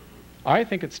 I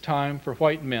think it's time for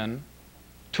white men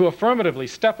to affirmatively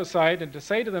step aside and to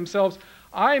say to themselves,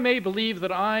 I may believe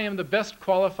that I am the best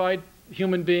qualified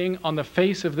human being on the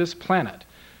face of this planet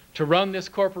to run this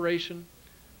corporation,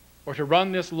 or to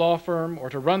run this law firm, or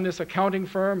to run this accounting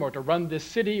firm, or to run this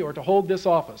city, or to hold this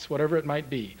office, whatever it might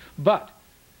be. But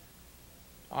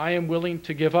I am willing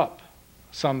to give up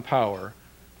some power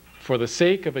for the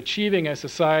sake of achieving a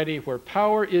society where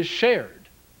power is shared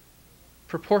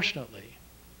proportionately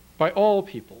by all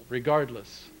people,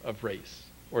 regardless of race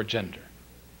or gender.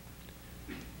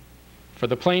 For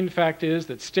the plain fact is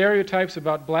that stereotypes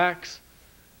about blacks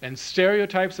and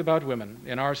stereotypes about women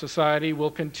in our society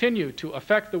will continue to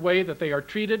affect the way that they are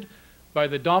treated by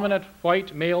the dominant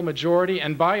white male majority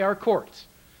and by our courts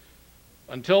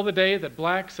until the day that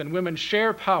blacks and women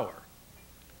share power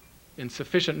in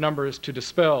sufficient numbers to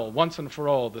dispel once and for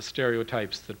all the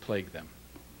stereotypes that plague them.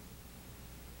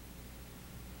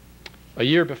 A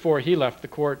year before he left the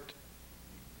court,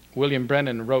 William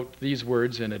Brennan wrote these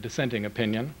words in a dissenting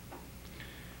opinion: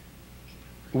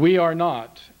 "We are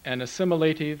not an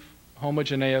assimilative,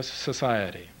 homogeneous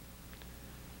society,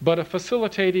 but a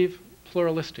facilitative,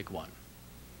 pluralistic one,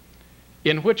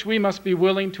 in which we must be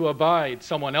willing to abide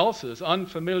someone else's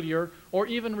unfamiliar or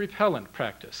even repellent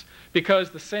practice, because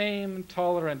the same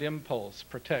tolerant impulse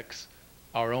protects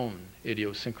our own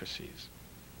idiosyncrasies."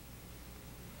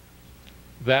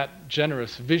 That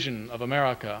generous vision of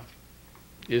America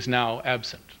is now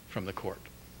absent from the court.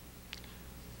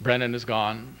 Brennan is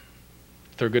gone,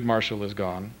 Thurgood Marshall is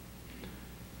gone,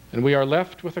 and we are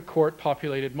left with a court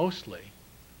populated mostly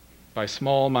by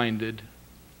small-minded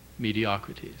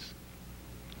mediocrities.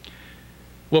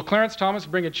 Will Clarence Thomas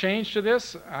bring a change to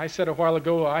this? I said a while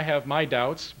ago I have my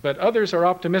doubts, but others are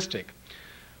optimistic.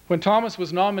 When Thomas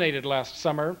was nominated last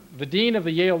summer, the dean of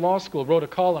the Yale Law School wrote a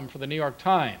column for the New York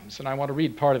Times, and I want to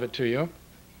read part of it to you.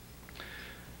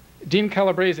 Dean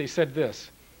Calabrese said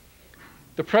this: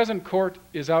 "The present court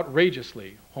is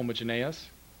outrageously homogeneous.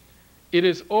 It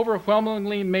is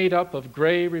overwhelmingly made up of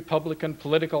gray Republican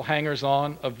political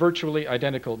hangers-on of virtually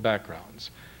identical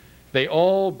backgrounds. They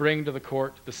all bring to the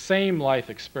court the same life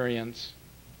experience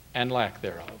and lack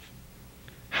thereof.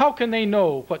 How can they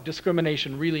know what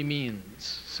discrimination really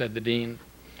means?" said the dean.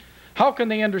 "How can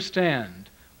they understand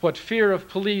what fear of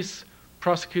police,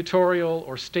 prosecutorial,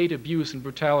 or state abuse and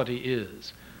brutality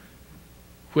is?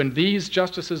 When these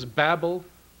justices babble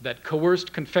that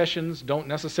coerced confessions don't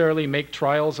necessarily make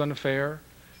trials unfair,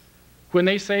 when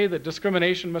they say that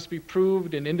discrimination must be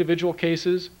proved in individual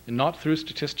cases and not through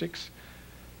statistics,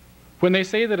 when they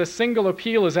say that a single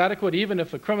appeal is adequate even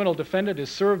if the criminal defendant is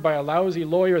served by a lousy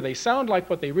lawyer, they sound like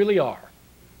what they really are: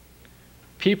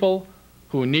 people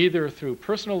who neither through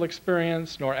personal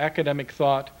experience nor academic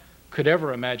thought could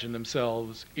ever imagine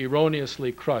themselves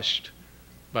erroneously crushed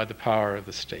by the power of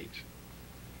the state."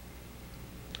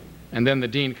 And then the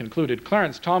dean concluded,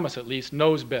 Clarence Thomas at least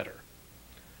knows better,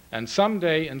 and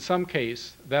someday, in some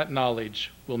case, that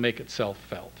knowledge will make itself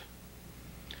felt.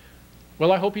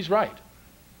 Well, I hope he's right.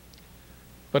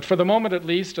 But for the moment at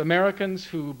least, Americans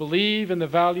who believe in the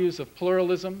values of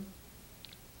pluralism,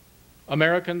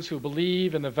 Americans who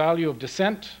believe in the value of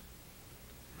dissent,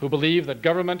 who believe that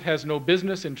government has no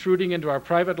business intruding into our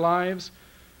private lives,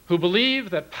 who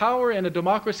believe that power in a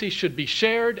democracy should be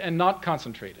shared and not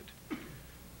concentrated,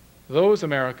 those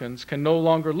Americans can no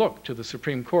longer look to the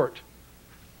Supreme Court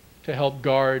to help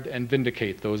guard and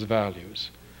vindicate those values.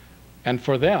 And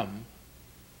for them,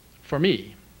 for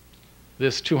me,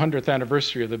 this 200th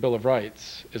anniversary of the Bill of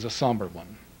Rights is a somber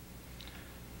one.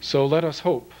 So let us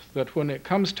hope that when it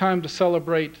comes time to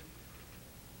celebrate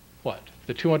what,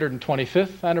 the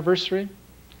 225th anniversary?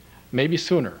 Maybe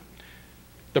sooner.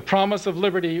 The promise of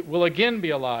liberty will again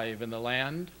be alive in the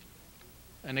land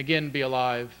and again be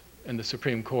alive in the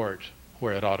Supreme Court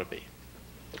where it ought to be.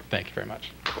 Thank you very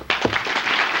much.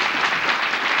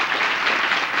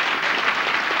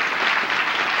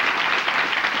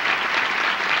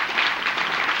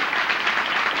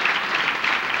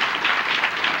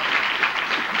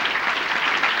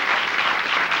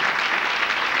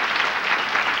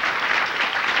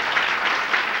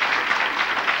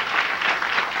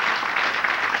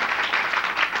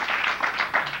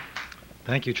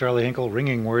 Thank you, Charlie Hinkle.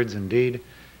 Ringing words indeed.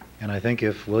 And I think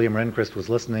if William Rehnquist was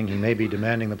listening, he may be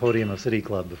demanding the podium of City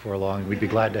Club before long. We'd be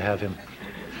glad to have him.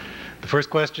 The first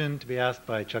question to be asked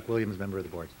by Chuck Williams, member of the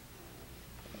board.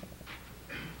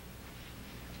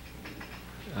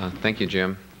 Thank you,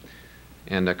 Jim.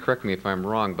 And correct me if I'm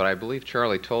wrong, but I believe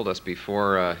Charlie told us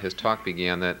before his talk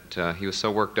began that he was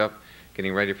so worked up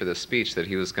getting ready for this speech that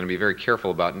he was going to be very careful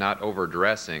about not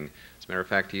overdressing. As a matter of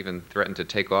fact, he even threatened to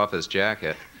take off his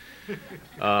jacket.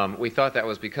 We thought that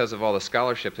was because of all the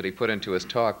scholarship that he put into his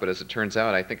talk, but as it turns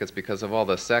out, I think it's because of all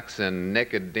the sex and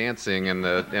naked dancing in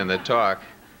the talk.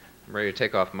 I'm ready to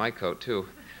take off my coat, too.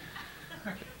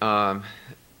 A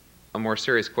more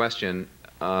serious question.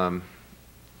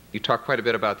 You talk quite a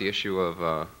bit about the issue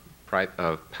of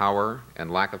power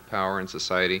and lack of power in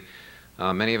society.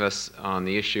 Many of us on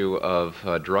the issue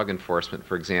of drug enforcement,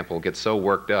 for example, get so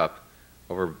worked up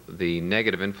over the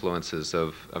negative influences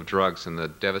of drugs and the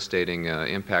devastating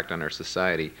impact on our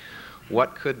society.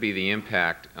 What could be the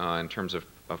impact in terms of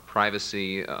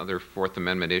privacy, other Fourth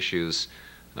Amendment issues,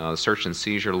 the search and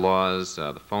seizure laws,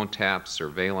 the phone taps,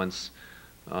 surveillance?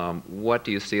 What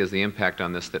do you see as the impact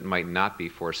on this that might not be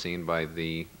foreseen by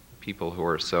the people who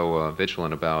are so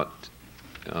vigilant about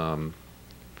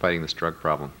fighting this drug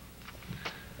problem?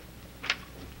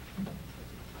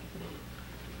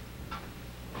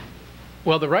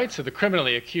 Well, the rights of the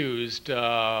criminally accused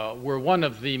were one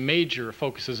of the major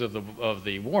focuses of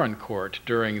the Warren Court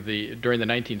during the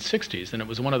 1960s, and it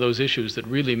was one of those issues that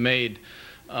really made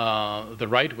the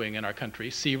right wing in our country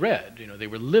see red. You know, they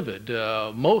were livid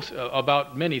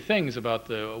about many things about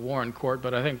the Warren Court,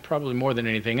 but I think probably more than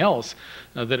anything else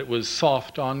that it was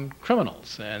soft on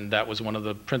criminals, and that was one of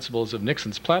the principles of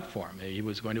Nixon's platform. He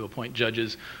was going to appoint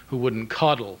judges who wouldn't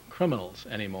coddle criminals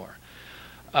anymore.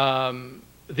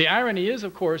 The irony is,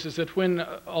 of course, is that when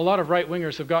a lot of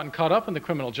right-wingers have gotten caught up in the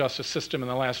criminal justice system in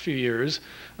the last few years,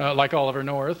 like Oliver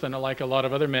North and like a lot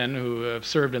of other men who have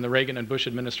served in the Reagan and Bush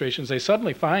administrations, they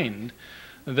suddenly find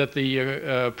that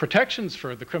the protections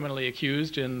for the criminally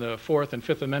accused in the Fourth and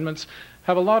Fifth Amendments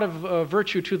have a lot of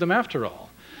virtue to them after all.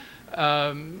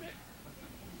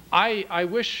 I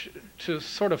wish to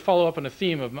sort of follow up on a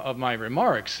theme of my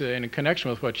remarks in connection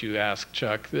with what you asked,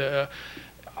 Chuck.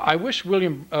 I wish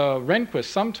William Rehnquist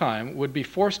sometime would be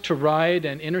forced to ride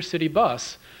an inner-city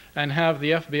bus and have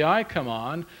the FBI come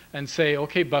on and say,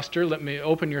 okay, Buster, let me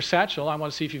open your satchel. I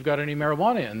want to see if you've got any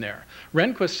marijuana in there.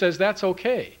 Rehnquist says that's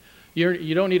okay.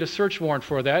 You don't need a search warrant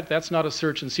for that. That's not a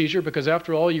search and seizure because,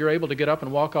 after all, you're able to get up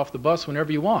and walk off the bus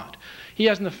whenever you want. He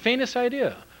hasn't the faintest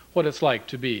idea what it's like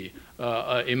to be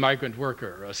a migrant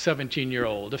worker, a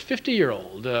 17-year-old, a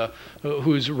 50-year-old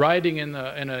who's riding in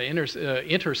an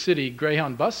intercity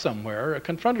Greyhound bus somewhere,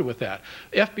 confronted with that.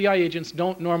 FBI agents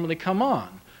don't normally come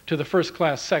on to the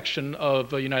first-class section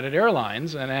of United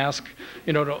Airlines and ask,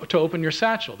 to open your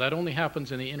satchel. That only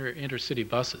happens in the intercity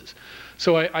buses.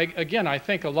 So again, I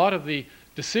think a lot of the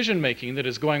decision-making that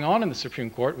is going on in the Supreme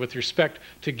Court with respect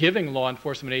to giving law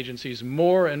enforcement agencies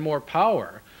more and more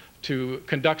power to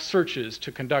conduct searches,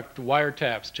 to conduct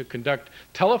wiretaps, to conduct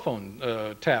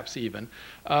telephone taps even,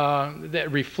 that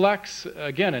reflects,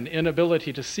 again, an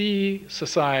inability to see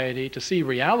society, to see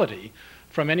reality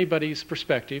from anybody's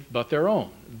perspective but their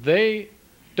own. They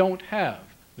don't have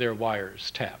their wires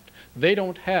tapped. They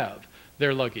don't have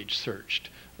their luggage searched.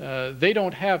 They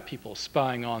don't have people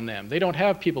spying on them. They don't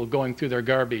have people going through their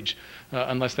garbage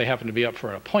unless they happen to be up for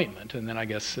an appointment, and then I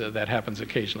guess that happens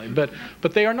occasionally.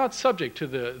 But they are not subject to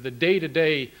the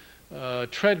day-to-day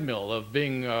treadmill of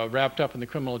being wrapped up in the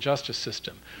criminal justice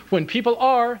system. When people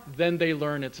are, then they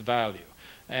learn its value.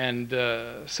 And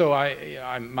so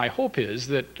my hope is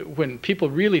that when people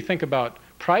really think about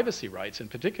privacy rights in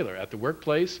particular at the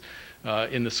workplace,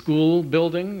 in the school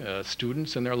building,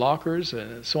 students in their lockers,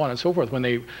 and so on and so forth, when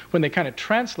they kind of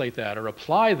translate that or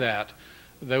apply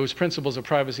those principles of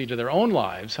privacy to their own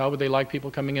lives, how would they like people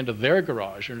coming into their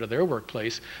garage or into their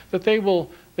workplace, that they will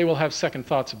have second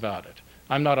thoughts about it.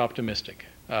 I'm not optimistic,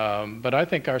 but I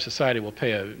think our society will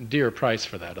pay a dear price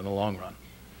for that in the long run.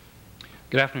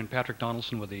 Good afternoon. Patrick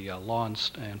Donaldson with the Law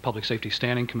and Public Safety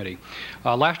Standing Committee.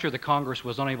 Last year, the Congress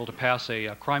was unable to pass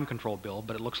a crime control bill,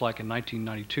 but it looks like in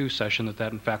 1992 session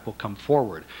that in fact will come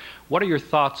forward. What are your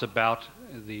thoughts about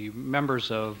the members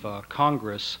of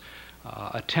Congress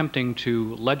attempting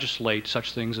to legislate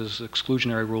such things as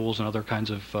exclusionary rules and other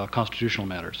kinds of constitutional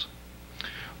matters?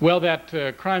 Well,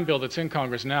 that crime bill that's in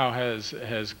Congress now has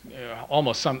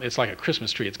almost some. It's like a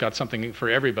Christmas tree. It's got something for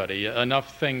everybody.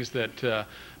 Enough things that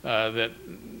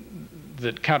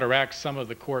that counteract some of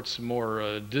the court's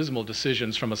more dismal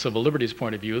decisions from a civil liberties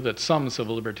point of view, that some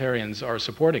civil libertarians are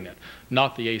supporting it,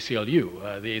 not the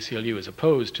ACLU. The ACLU is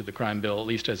opposed to the crime bill, at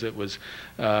least as it was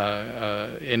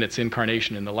in its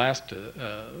incarnation in the last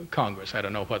Congress. I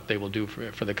don't know what they will do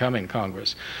for the coming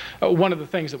Congress. One of the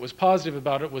things that was positive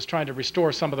about it was trying to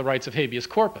restore some of the rights of habeas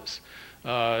corpus.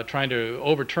 Trying to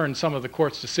overturn some of the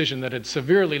court's decision that had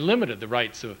severely limited the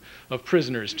rights of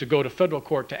prisoners to go to federal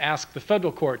court, to ask the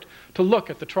federal court to look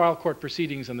at the trial court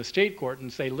proceedings in the state court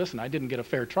and say, listen, I didn't get a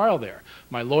fair trial there.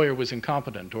 My lawyer was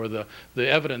incompetent, or the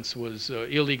evidence was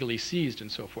illegally seized,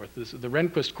 and so forth. The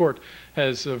Rehnquist Court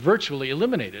has virtually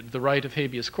eliminated the right of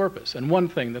habeas corpus. And one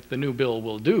thing that the new bill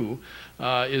will do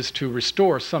is to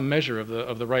restore some measure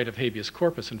of the right of habeas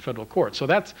corpus in federal court. So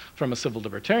that's, from a civil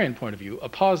libertarian point of view, a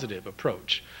positive approach.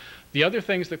 The other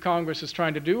things that Congress is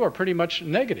trying to do are pretty much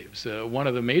negatives. One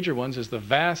of the major ones is the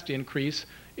vast increase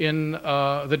in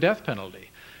the death penalty,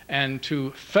 and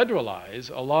to federalize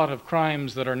a lot of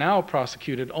crimes that are now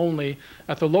prosecuted only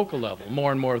at the local level,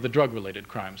 more and more of the drug-related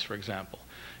crimes, for example.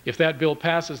 If that bill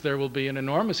passes, there will be an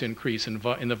enormous increase in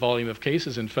the volume of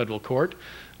cases in federal court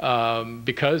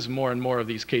because more and more of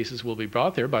these cases will be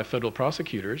brought there by federal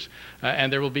prosecutors,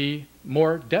 and there will be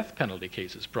more death penalty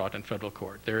cases brought in federal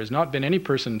court. There has not been any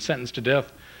person sentenced to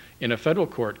death in a federal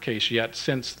court case yet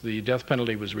since the death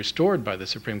penalty was restored by the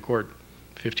Supreme Court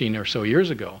 15 or so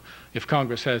years ago. If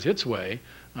Congress has its way,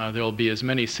 there will be as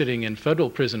many sitting in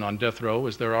federal prison on death row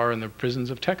as there are in the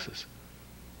prisons of Texas.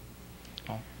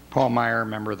 Paul Meyer,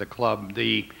 member of the club.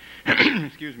 The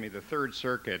excuse me, the Third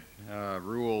Circuit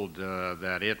ruled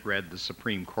that it read the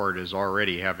Supreme Court as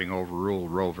already having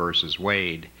overruled Roe versus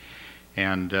Wade,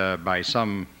 and by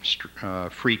some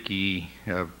freaky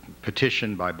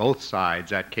petition by both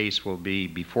sides, that case will be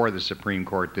before the Supreme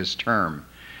Court this term.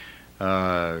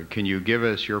 Can you give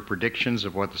us your predictions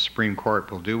of what the Supreme Court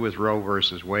will do with Roe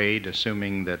versus Wade,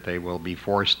 assuming that they will be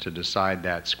forced to decide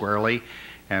that squarely,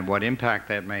 and what impact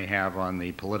that may have on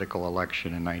the political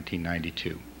election in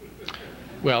 1992?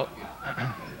 Well,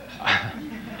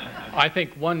 I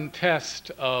think one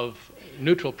test of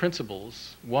neutral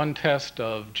principles, one test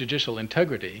of judicial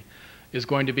integrity, is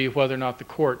going to be whether or not the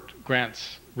court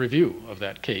grants review of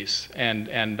that case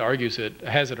and argues it,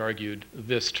 has it argued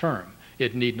this term.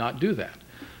 It need not do that.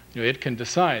 You know, it can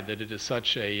decide that it is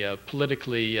such a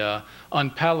politically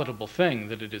unpalatable thing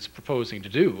that it is proposing to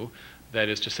do, that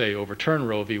is to say overturn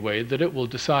Roe v. Wade, that it will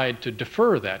decide to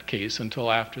defer that case until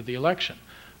after the election.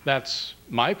 That's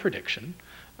my prediction,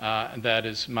 and that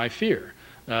is my fear,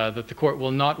 that the court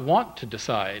will not want to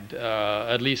decide,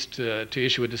 at least to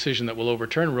issue a decision that will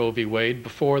overturn Roe v. Wade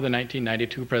before the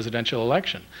 1992 presidential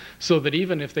election. So that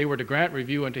even if they were to grant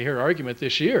review and to hear argument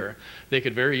this year, they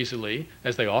could very easily,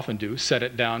 as they often do, set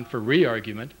it down for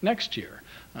re-argument next year.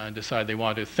 Decide they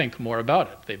want to think more about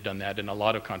it. They've done that in a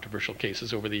lot of controversial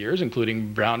cases over the years,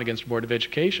 including Brown against Board of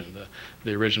Education,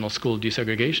 the original school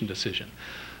desegregation decision.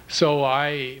 So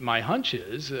my hunch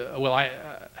is,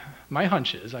 my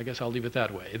hunch is, I guess I'll leave it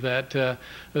that way, that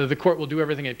the court will do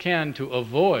everything it can to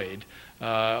avoid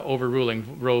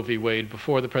overruling Roe v. Wade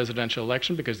before the presidential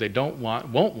election, because they won't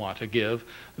want to give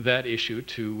that issue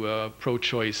to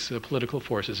pro-choice political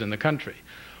forces in the country.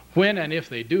 When and if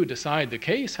they do decide the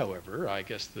case, however, I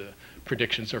guess the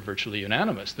predictions are virtually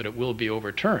unanimous that it will be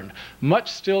overturned. Much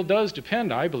still does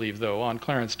depend, I believe, though, on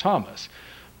Clarence Thomas,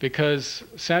 because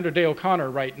Sandra Day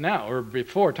O'Connor right now, or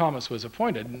before Thomas was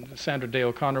appointed, Sandra Day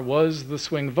O'Connor was the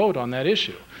swing vote on that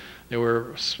issue. There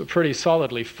were pretty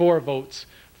solidly 4 votes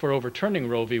for overturning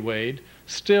Roe v. Wade,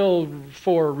 still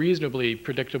 4 reasonably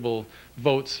predictable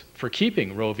votes for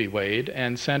keeping Roe v. Wade,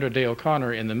 and Sandra Day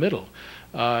O'Connor in the middle.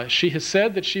 She has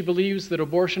said that she believes that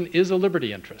abortion is a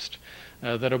liberty interest,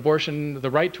 that abortion, the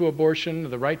right to abortion,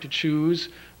 the right to choose,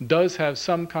 does have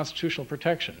some constitutional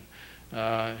protection.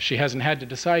 She hasn't had to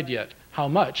decide yet how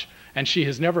much, and she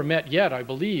has never met yet, I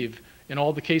believe, in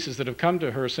all the cases that have come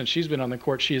to her since she's been on the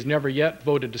court, she has never yet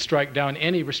voted to strike down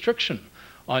any restriction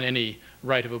on any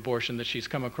right of abortion that she's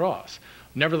come across.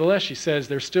 Nevertheless, she says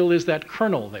there still is that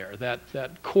kernel there,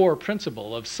 that core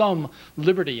principle of some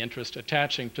liberty interest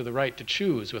attaching to the right to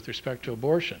choose with respect to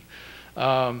abortion.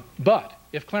 But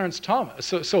if Clarence Thomas,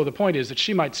 so the point is that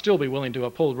she might still be willing to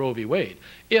uphold Roe v. Wade.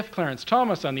 If Clarence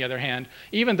Thomas, on the other hand,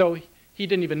 even though he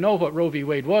didn't even know what Roe v.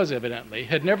 Wade was, evidently,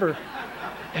 had never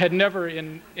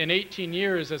in 18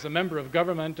 years as a member of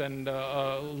government and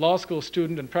a law school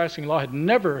student and practicing law, had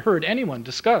never heard anyone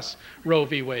discuss Roe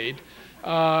v. Wade,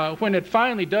 when it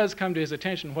finally does come to his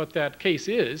attention what that case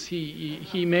is,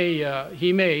 he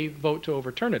may vote to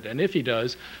overturn it. And if he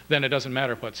does, then it doesn't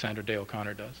matter what Sandra Day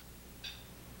O'Connor does.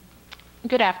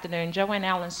 Good afternoon. Joanne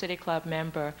Allen, City Club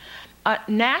member.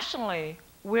 Nationally,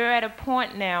 we're at a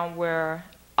point now where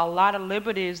a lot of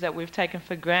liberties that we've taken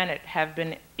for granted have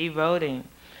been eroding.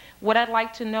 What I'd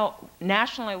like to know,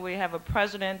 nationally, we have a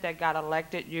president that got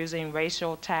elected using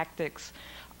racial tactics.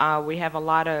 We have a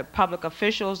lot of public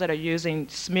officials that are using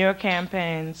smear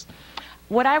campaigns.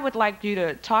 What I would like you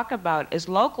to talk about is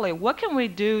locally, what can we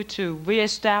do to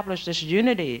reestablish this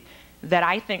unity that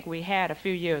I think we had a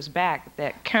few years back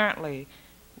that currently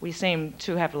we seem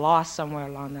to have lost somewhere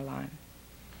along the line?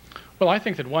 Well, I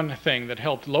think that one thing that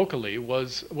helped locally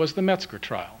was the Metzger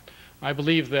trial. I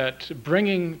believe that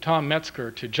bringing Tom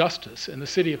Metzger to justice in the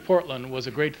city of Portland was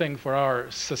a great thing for our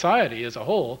society as a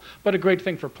whole, but a great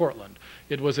thing for Portland.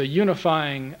 It was a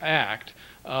unifying act,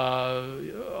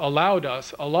 allowed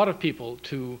us, a lot of people,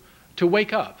 to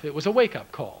wake up. It was a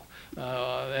wake-up call,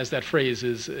 as that phrase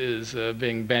is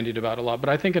being bandied about a lot. But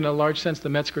I think in a large sense the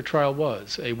Metzger trial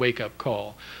was a wake-up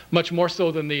call, much more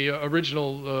so than the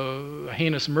original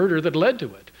heinous murder that led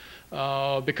to it.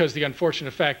 Because the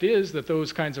unfortunate fact is that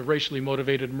those kinds of racially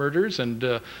motivated murders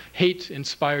and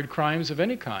hate-inspired crimes of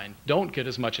any kind don't get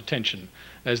as much attention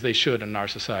as they should in our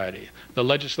society. The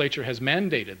legislature has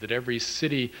mandated that every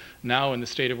city now in the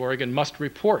state of Oregon must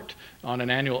report on an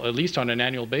annual, at least on an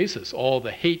annual basis, all the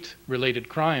hate-related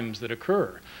crimes that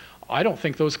occur. I don't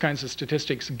think those kinds of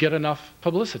statistics get enough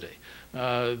publicity.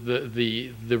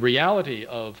 The reality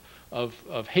of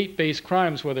hate-based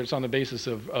crimes, whether it's on the basis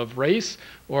of race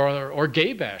or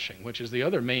gay bashing, which is the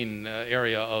other main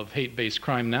area of hate-based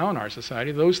crime now in our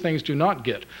society, those things do not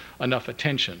get enough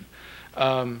attention.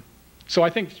 So I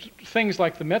think things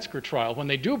like the Metzger trial, when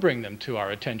they do bring them to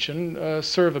our attention,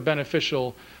 serve a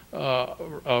beneficial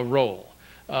role.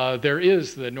 There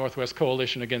is the Northwest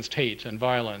Coalition Against Hate and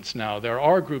Violence now. There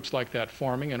are groups like that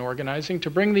forming and organizing to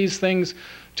bring these things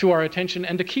to our attention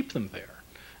and to keep them there.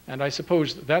 And I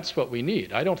suppose that's what we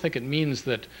need. I don't think it means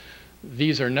that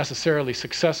these are necessarily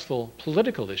successful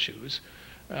political issues,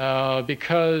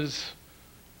 because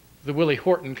the Willie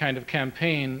Horton kind of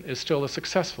campaign is still a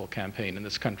successful campaign in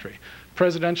this country.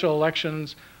 Presidential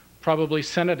elections, probably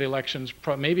Senate elections,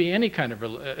 maybe any kind of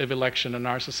election in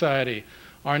our society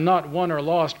are not won or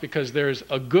lost because there's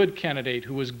a good candidate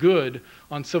who is good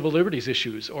on civil liberties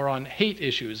issues or on hate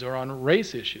issues or on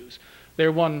race issues.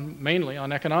 They're won mainly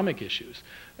on economic issues.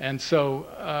 And so,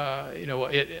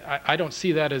 I don't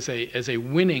see that as a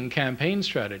winning campaign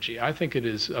strategy. I think it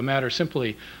is a matter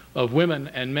simply of women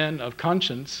and men of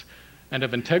conscience and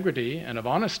of integrity and of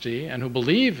honesty and who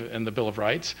believe in the Bill of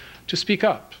Rights to speak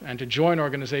up and to join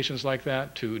organizations like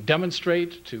that, to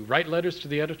demonstrate, to write letters to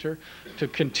the editor, to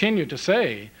continue to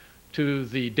say to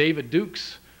the David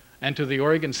Dukes and to the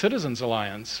Oregon Citizens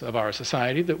Alliance of our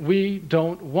society that we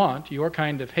don't want your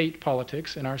kind of hate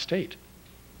politics in our state.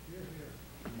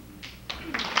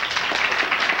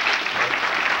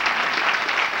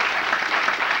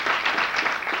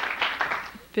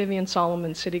 Vivian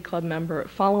Solomon, City Club member.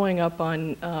 Following up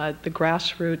on the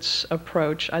grassroots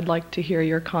approach, I'd like to hear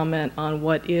your comment on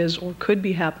what is or could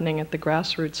be happening at the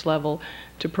grassroots level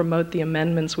to promote the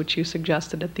amendments which you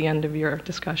suggested at the end of your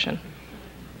discussion.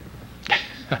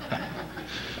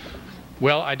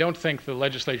 Well, I don't think the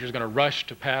legislature is going to rush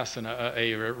to pass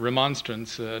a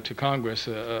remonstrance to Congress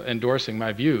endorsing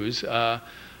my views.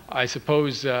 I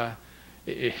suppose there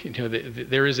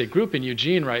is a group in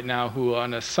Eugene right now who,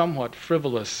 on a somewhat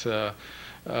frivolous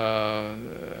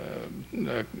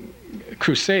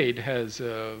crusade, has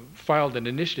filed an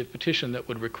initiative petition that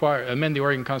would amend the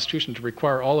Oregon Constitution to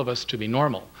require all of us to be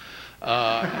normal.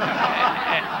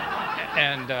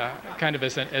 And kind of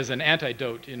as an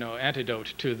antidote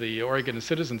to the Oregon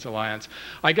Citizens Alliance.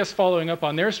 I guess following up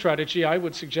on their strategy, I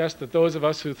would suggest that those of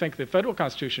us who think the federal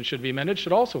Constitution should be amended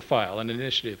should also file an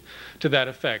initiative to that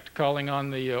effect, calling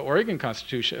on the Oregon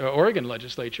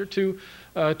legislature to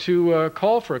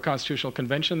call for a constitutional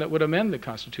convention that would amend the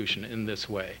Constitution in this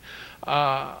way.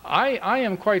 I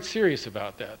am quite serious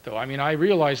about that, though. I mean, I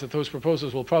realize that those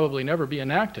proposals will probably never be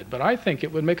enacted, but I think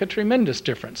it would make a tremendous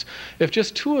difference if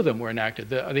just 2 of them were enacted enacted.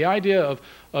 The idea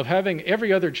of having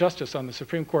every other justice on the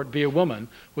Supreme Court be a woman,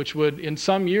 which would in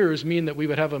some years mean that we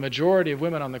would have a majority of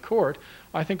women on the court,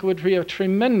 I think would be a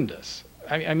tremendous,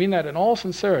 I mean that in all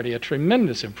sincerity, a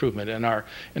tremendous improvement in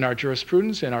our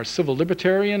jurisprudence, in our civil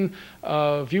libertarian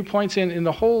viewpoints,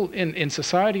 in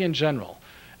society in general.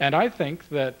 And I think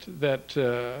that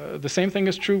the same thing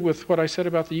is true with what I said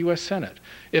about the U.S. Senate.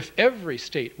 If every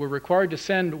state were required to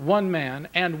send one man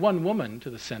and one woman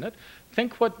to the Senate,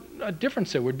 think what a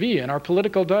difference there would be in our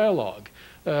political dialogue,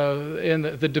 in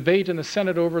the debate in the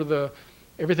Senate over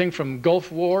everything from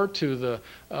Gulf War to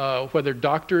whether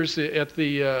doctors at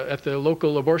the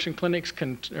local abortion clinics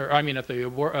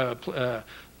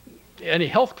any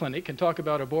health clinic can talk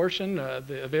about abortion,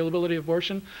 the availability of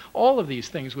abortion. All of these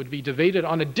things would be debated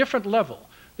on a different level.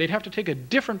 They'd have to take a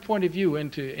different point of view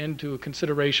into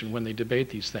consideration when they debate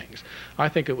these things. I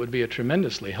think it would be a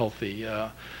tremendously healthy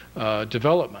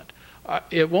development.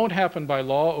 It won't happen by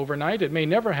law overnight. It may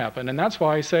never happen. And that's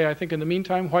why I say I think in the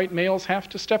meantime, white males have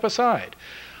to step aside.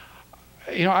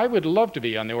 You know, I would love to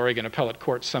be on the Oregon Appellate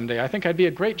Courts someday. I think I'd be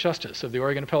a great justice of the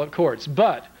Oregon Appellate Courts.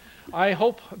 But I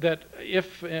hope that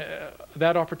if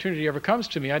that opportunity ever comes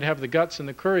to me, I'd have the guts and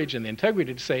the courage and the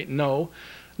integrity to say, no,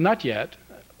 not yet.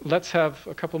 Let's have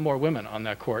a couple more women on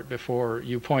that court before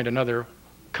you appoint another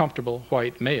comfortable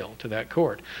white male to that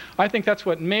court. I think that's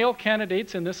what male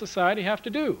candidates in this society have to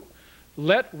do.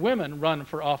 Let women run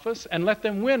for office and let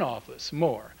them win office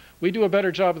more. We do a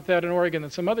better job at that in Oregon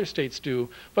than some other states do,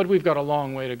 but we've got a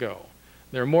long way to go.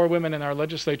 There are more women in our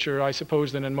legislature, I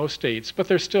suppose, than in most states, but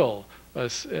there's still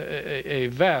a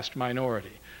vast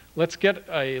minority. Let's get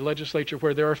a legislature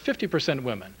where there are 50%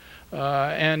 women,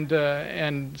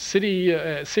 and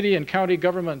city and county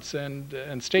governments and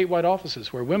statewide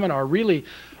offices where women are really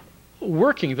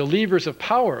working the levers of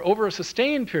power over a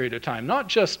sustained period of time, not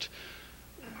just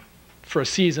for a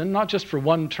season, not just for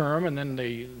one term and then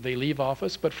they leave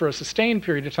office, but for a sustained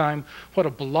period of time. What a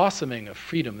blossoming of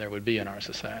freedom there would be in our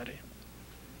society.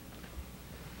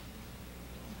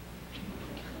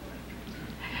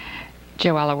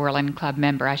 Joella Whirling Club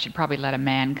member. I should probably let a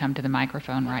man come to the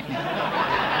microphone right now.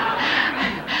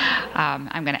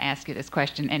 I'm going to ask you this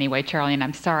question anyway, Charlie, and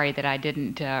I'm sorry that I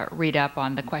didn't read up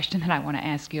on the question that I want to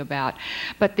ask you about.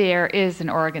 But there is an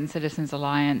Oregon Citizens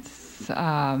Alliance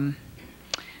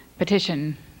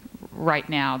petition right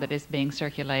now that is being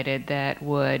circulated that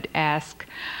would ask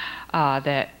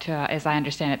that, as I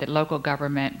understand it, that local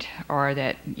government, or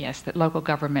that, yes, that local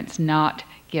governments not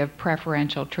give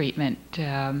preferential treatment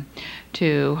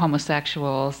to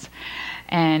homosexuals.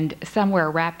 And somewhere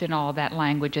wrapped in all that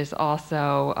language is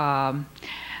also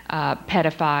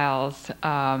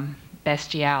pedophiles,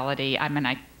 bestiality. I mean,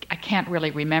 I can't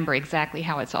really remember exactly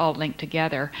how it's all linked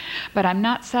together, but I'm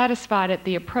not satisfied at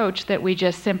the approach that we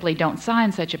just simply don't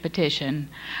sign such a petition.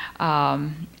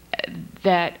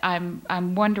 That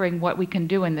I'm wondering what we can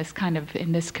do in this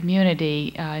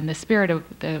community, in the spirit of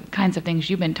the kinds of things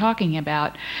you've been talking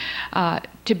about,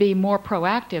 to be more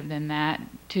proactive than that.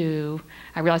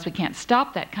 I realize we can't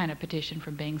stop that kind of petition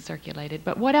from being circulated,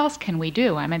 but what else can we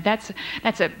do? I mean, that's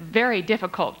a very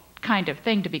difficult kind of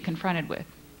thing to be confronted with.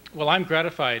 Well, I'm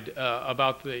gratified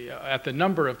at the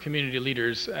number of community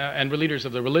leaders and leaders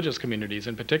of the religious communities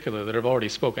in particular that have already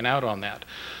spoken out on that.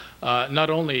 Not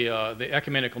only the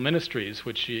ecumenical ministries,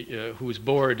 whose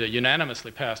board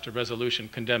unanimously passed a resolution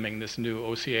condemning this new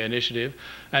OCA initiative,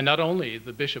 and not only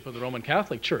the Bishop of the Roman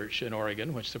Catholic Church in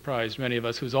Oregon, which surprised many of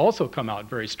us, who's also come out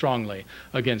very strongly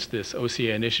against this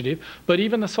OCA initiative, but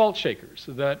even the Salt Shakers,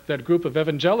 that group of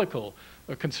evangelical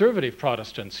conservative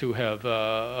Protestants who have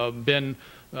been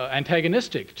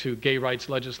antagonistic to gay rights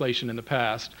legislation in the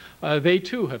past, they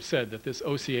too have said that this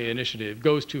OCA initiative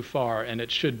goes too far and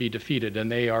it should be defeated, and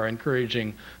they are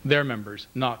encouraging their members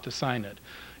not to sign it.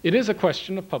 It is a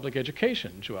question of public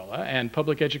education, Joella, and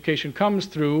public education comes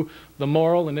through the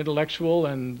moral and intellectual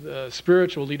and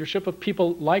spiritual leadership of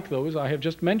people like those I have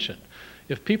just mentioned.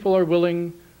 If people are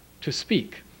willing to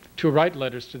speak, to write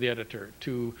letters to the editor,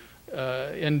 to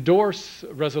endorse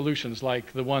resolutions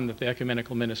like the one that the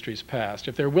ecumenical ministries passed,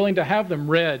 if they're willing to have them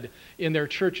read in their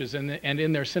churches and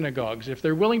in their synagogues, if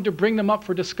they're willing to bring them up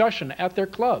for discussion at their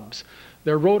clubs,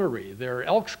 their Rotary, their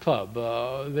Elks Club,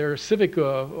 their civic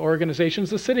organizations,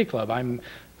 the City Club. I'm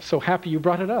so happy you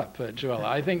brought it up, Joella.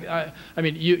 I think, I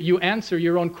mean, you answer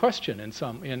your own question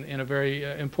in a very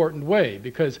important way,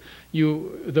 because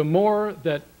the more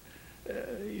that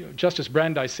Justice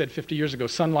Brandeis said 50 years ago,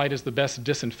 sunlight is the best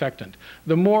disinfectant.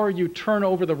 The more you turn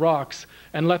over the rocks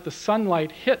and let the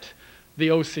sunlight hit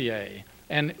the OCA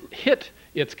and hit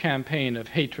its campaign of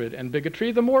hatred and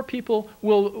bigotry, the more people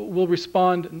will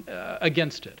respond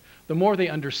against it. the more they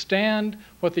understand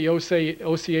what the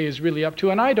OCA is really up to.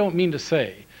 And I don't mean to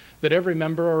say that every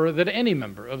member or that any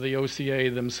member of the OCA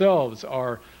themselves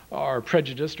are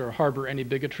prejudiced or harbor any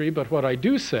bigotry, but what I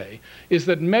do say is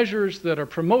that measures that are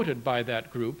promoted by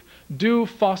that group do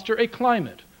foster a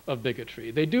climate of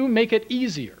bigotry. They do make it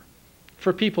easier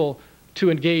for people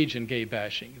to engage in gay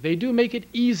bashing. They do make it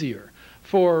easier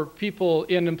for people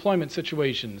in employment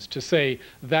situations to say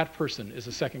that person is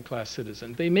a second-class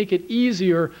citizen. They make it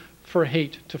easier for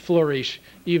hate to flourish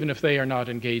even if they are not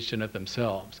engaged in it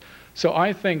themselves. So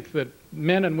I think that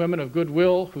men and women of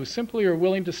goodwill who simply are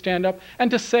willing to stand up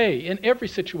and to say in every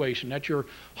situation, at your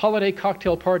holiday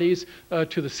cocktail parties,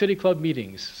 to the city club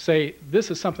meetings, say,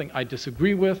 this is something I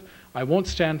disagree with, I won't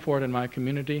stand for it in my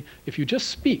community. If you just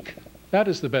speak, that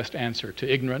is the best answer to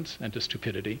ignorance and to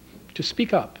stupidity, to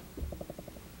speak up.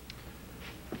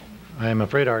 I am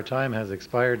afraid our time has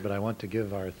expired, but I want to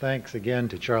give our thanks again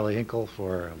to Charlie Hinkle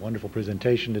for a wonderful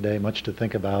presentation today, much to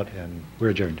think about, and we're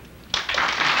adjourned.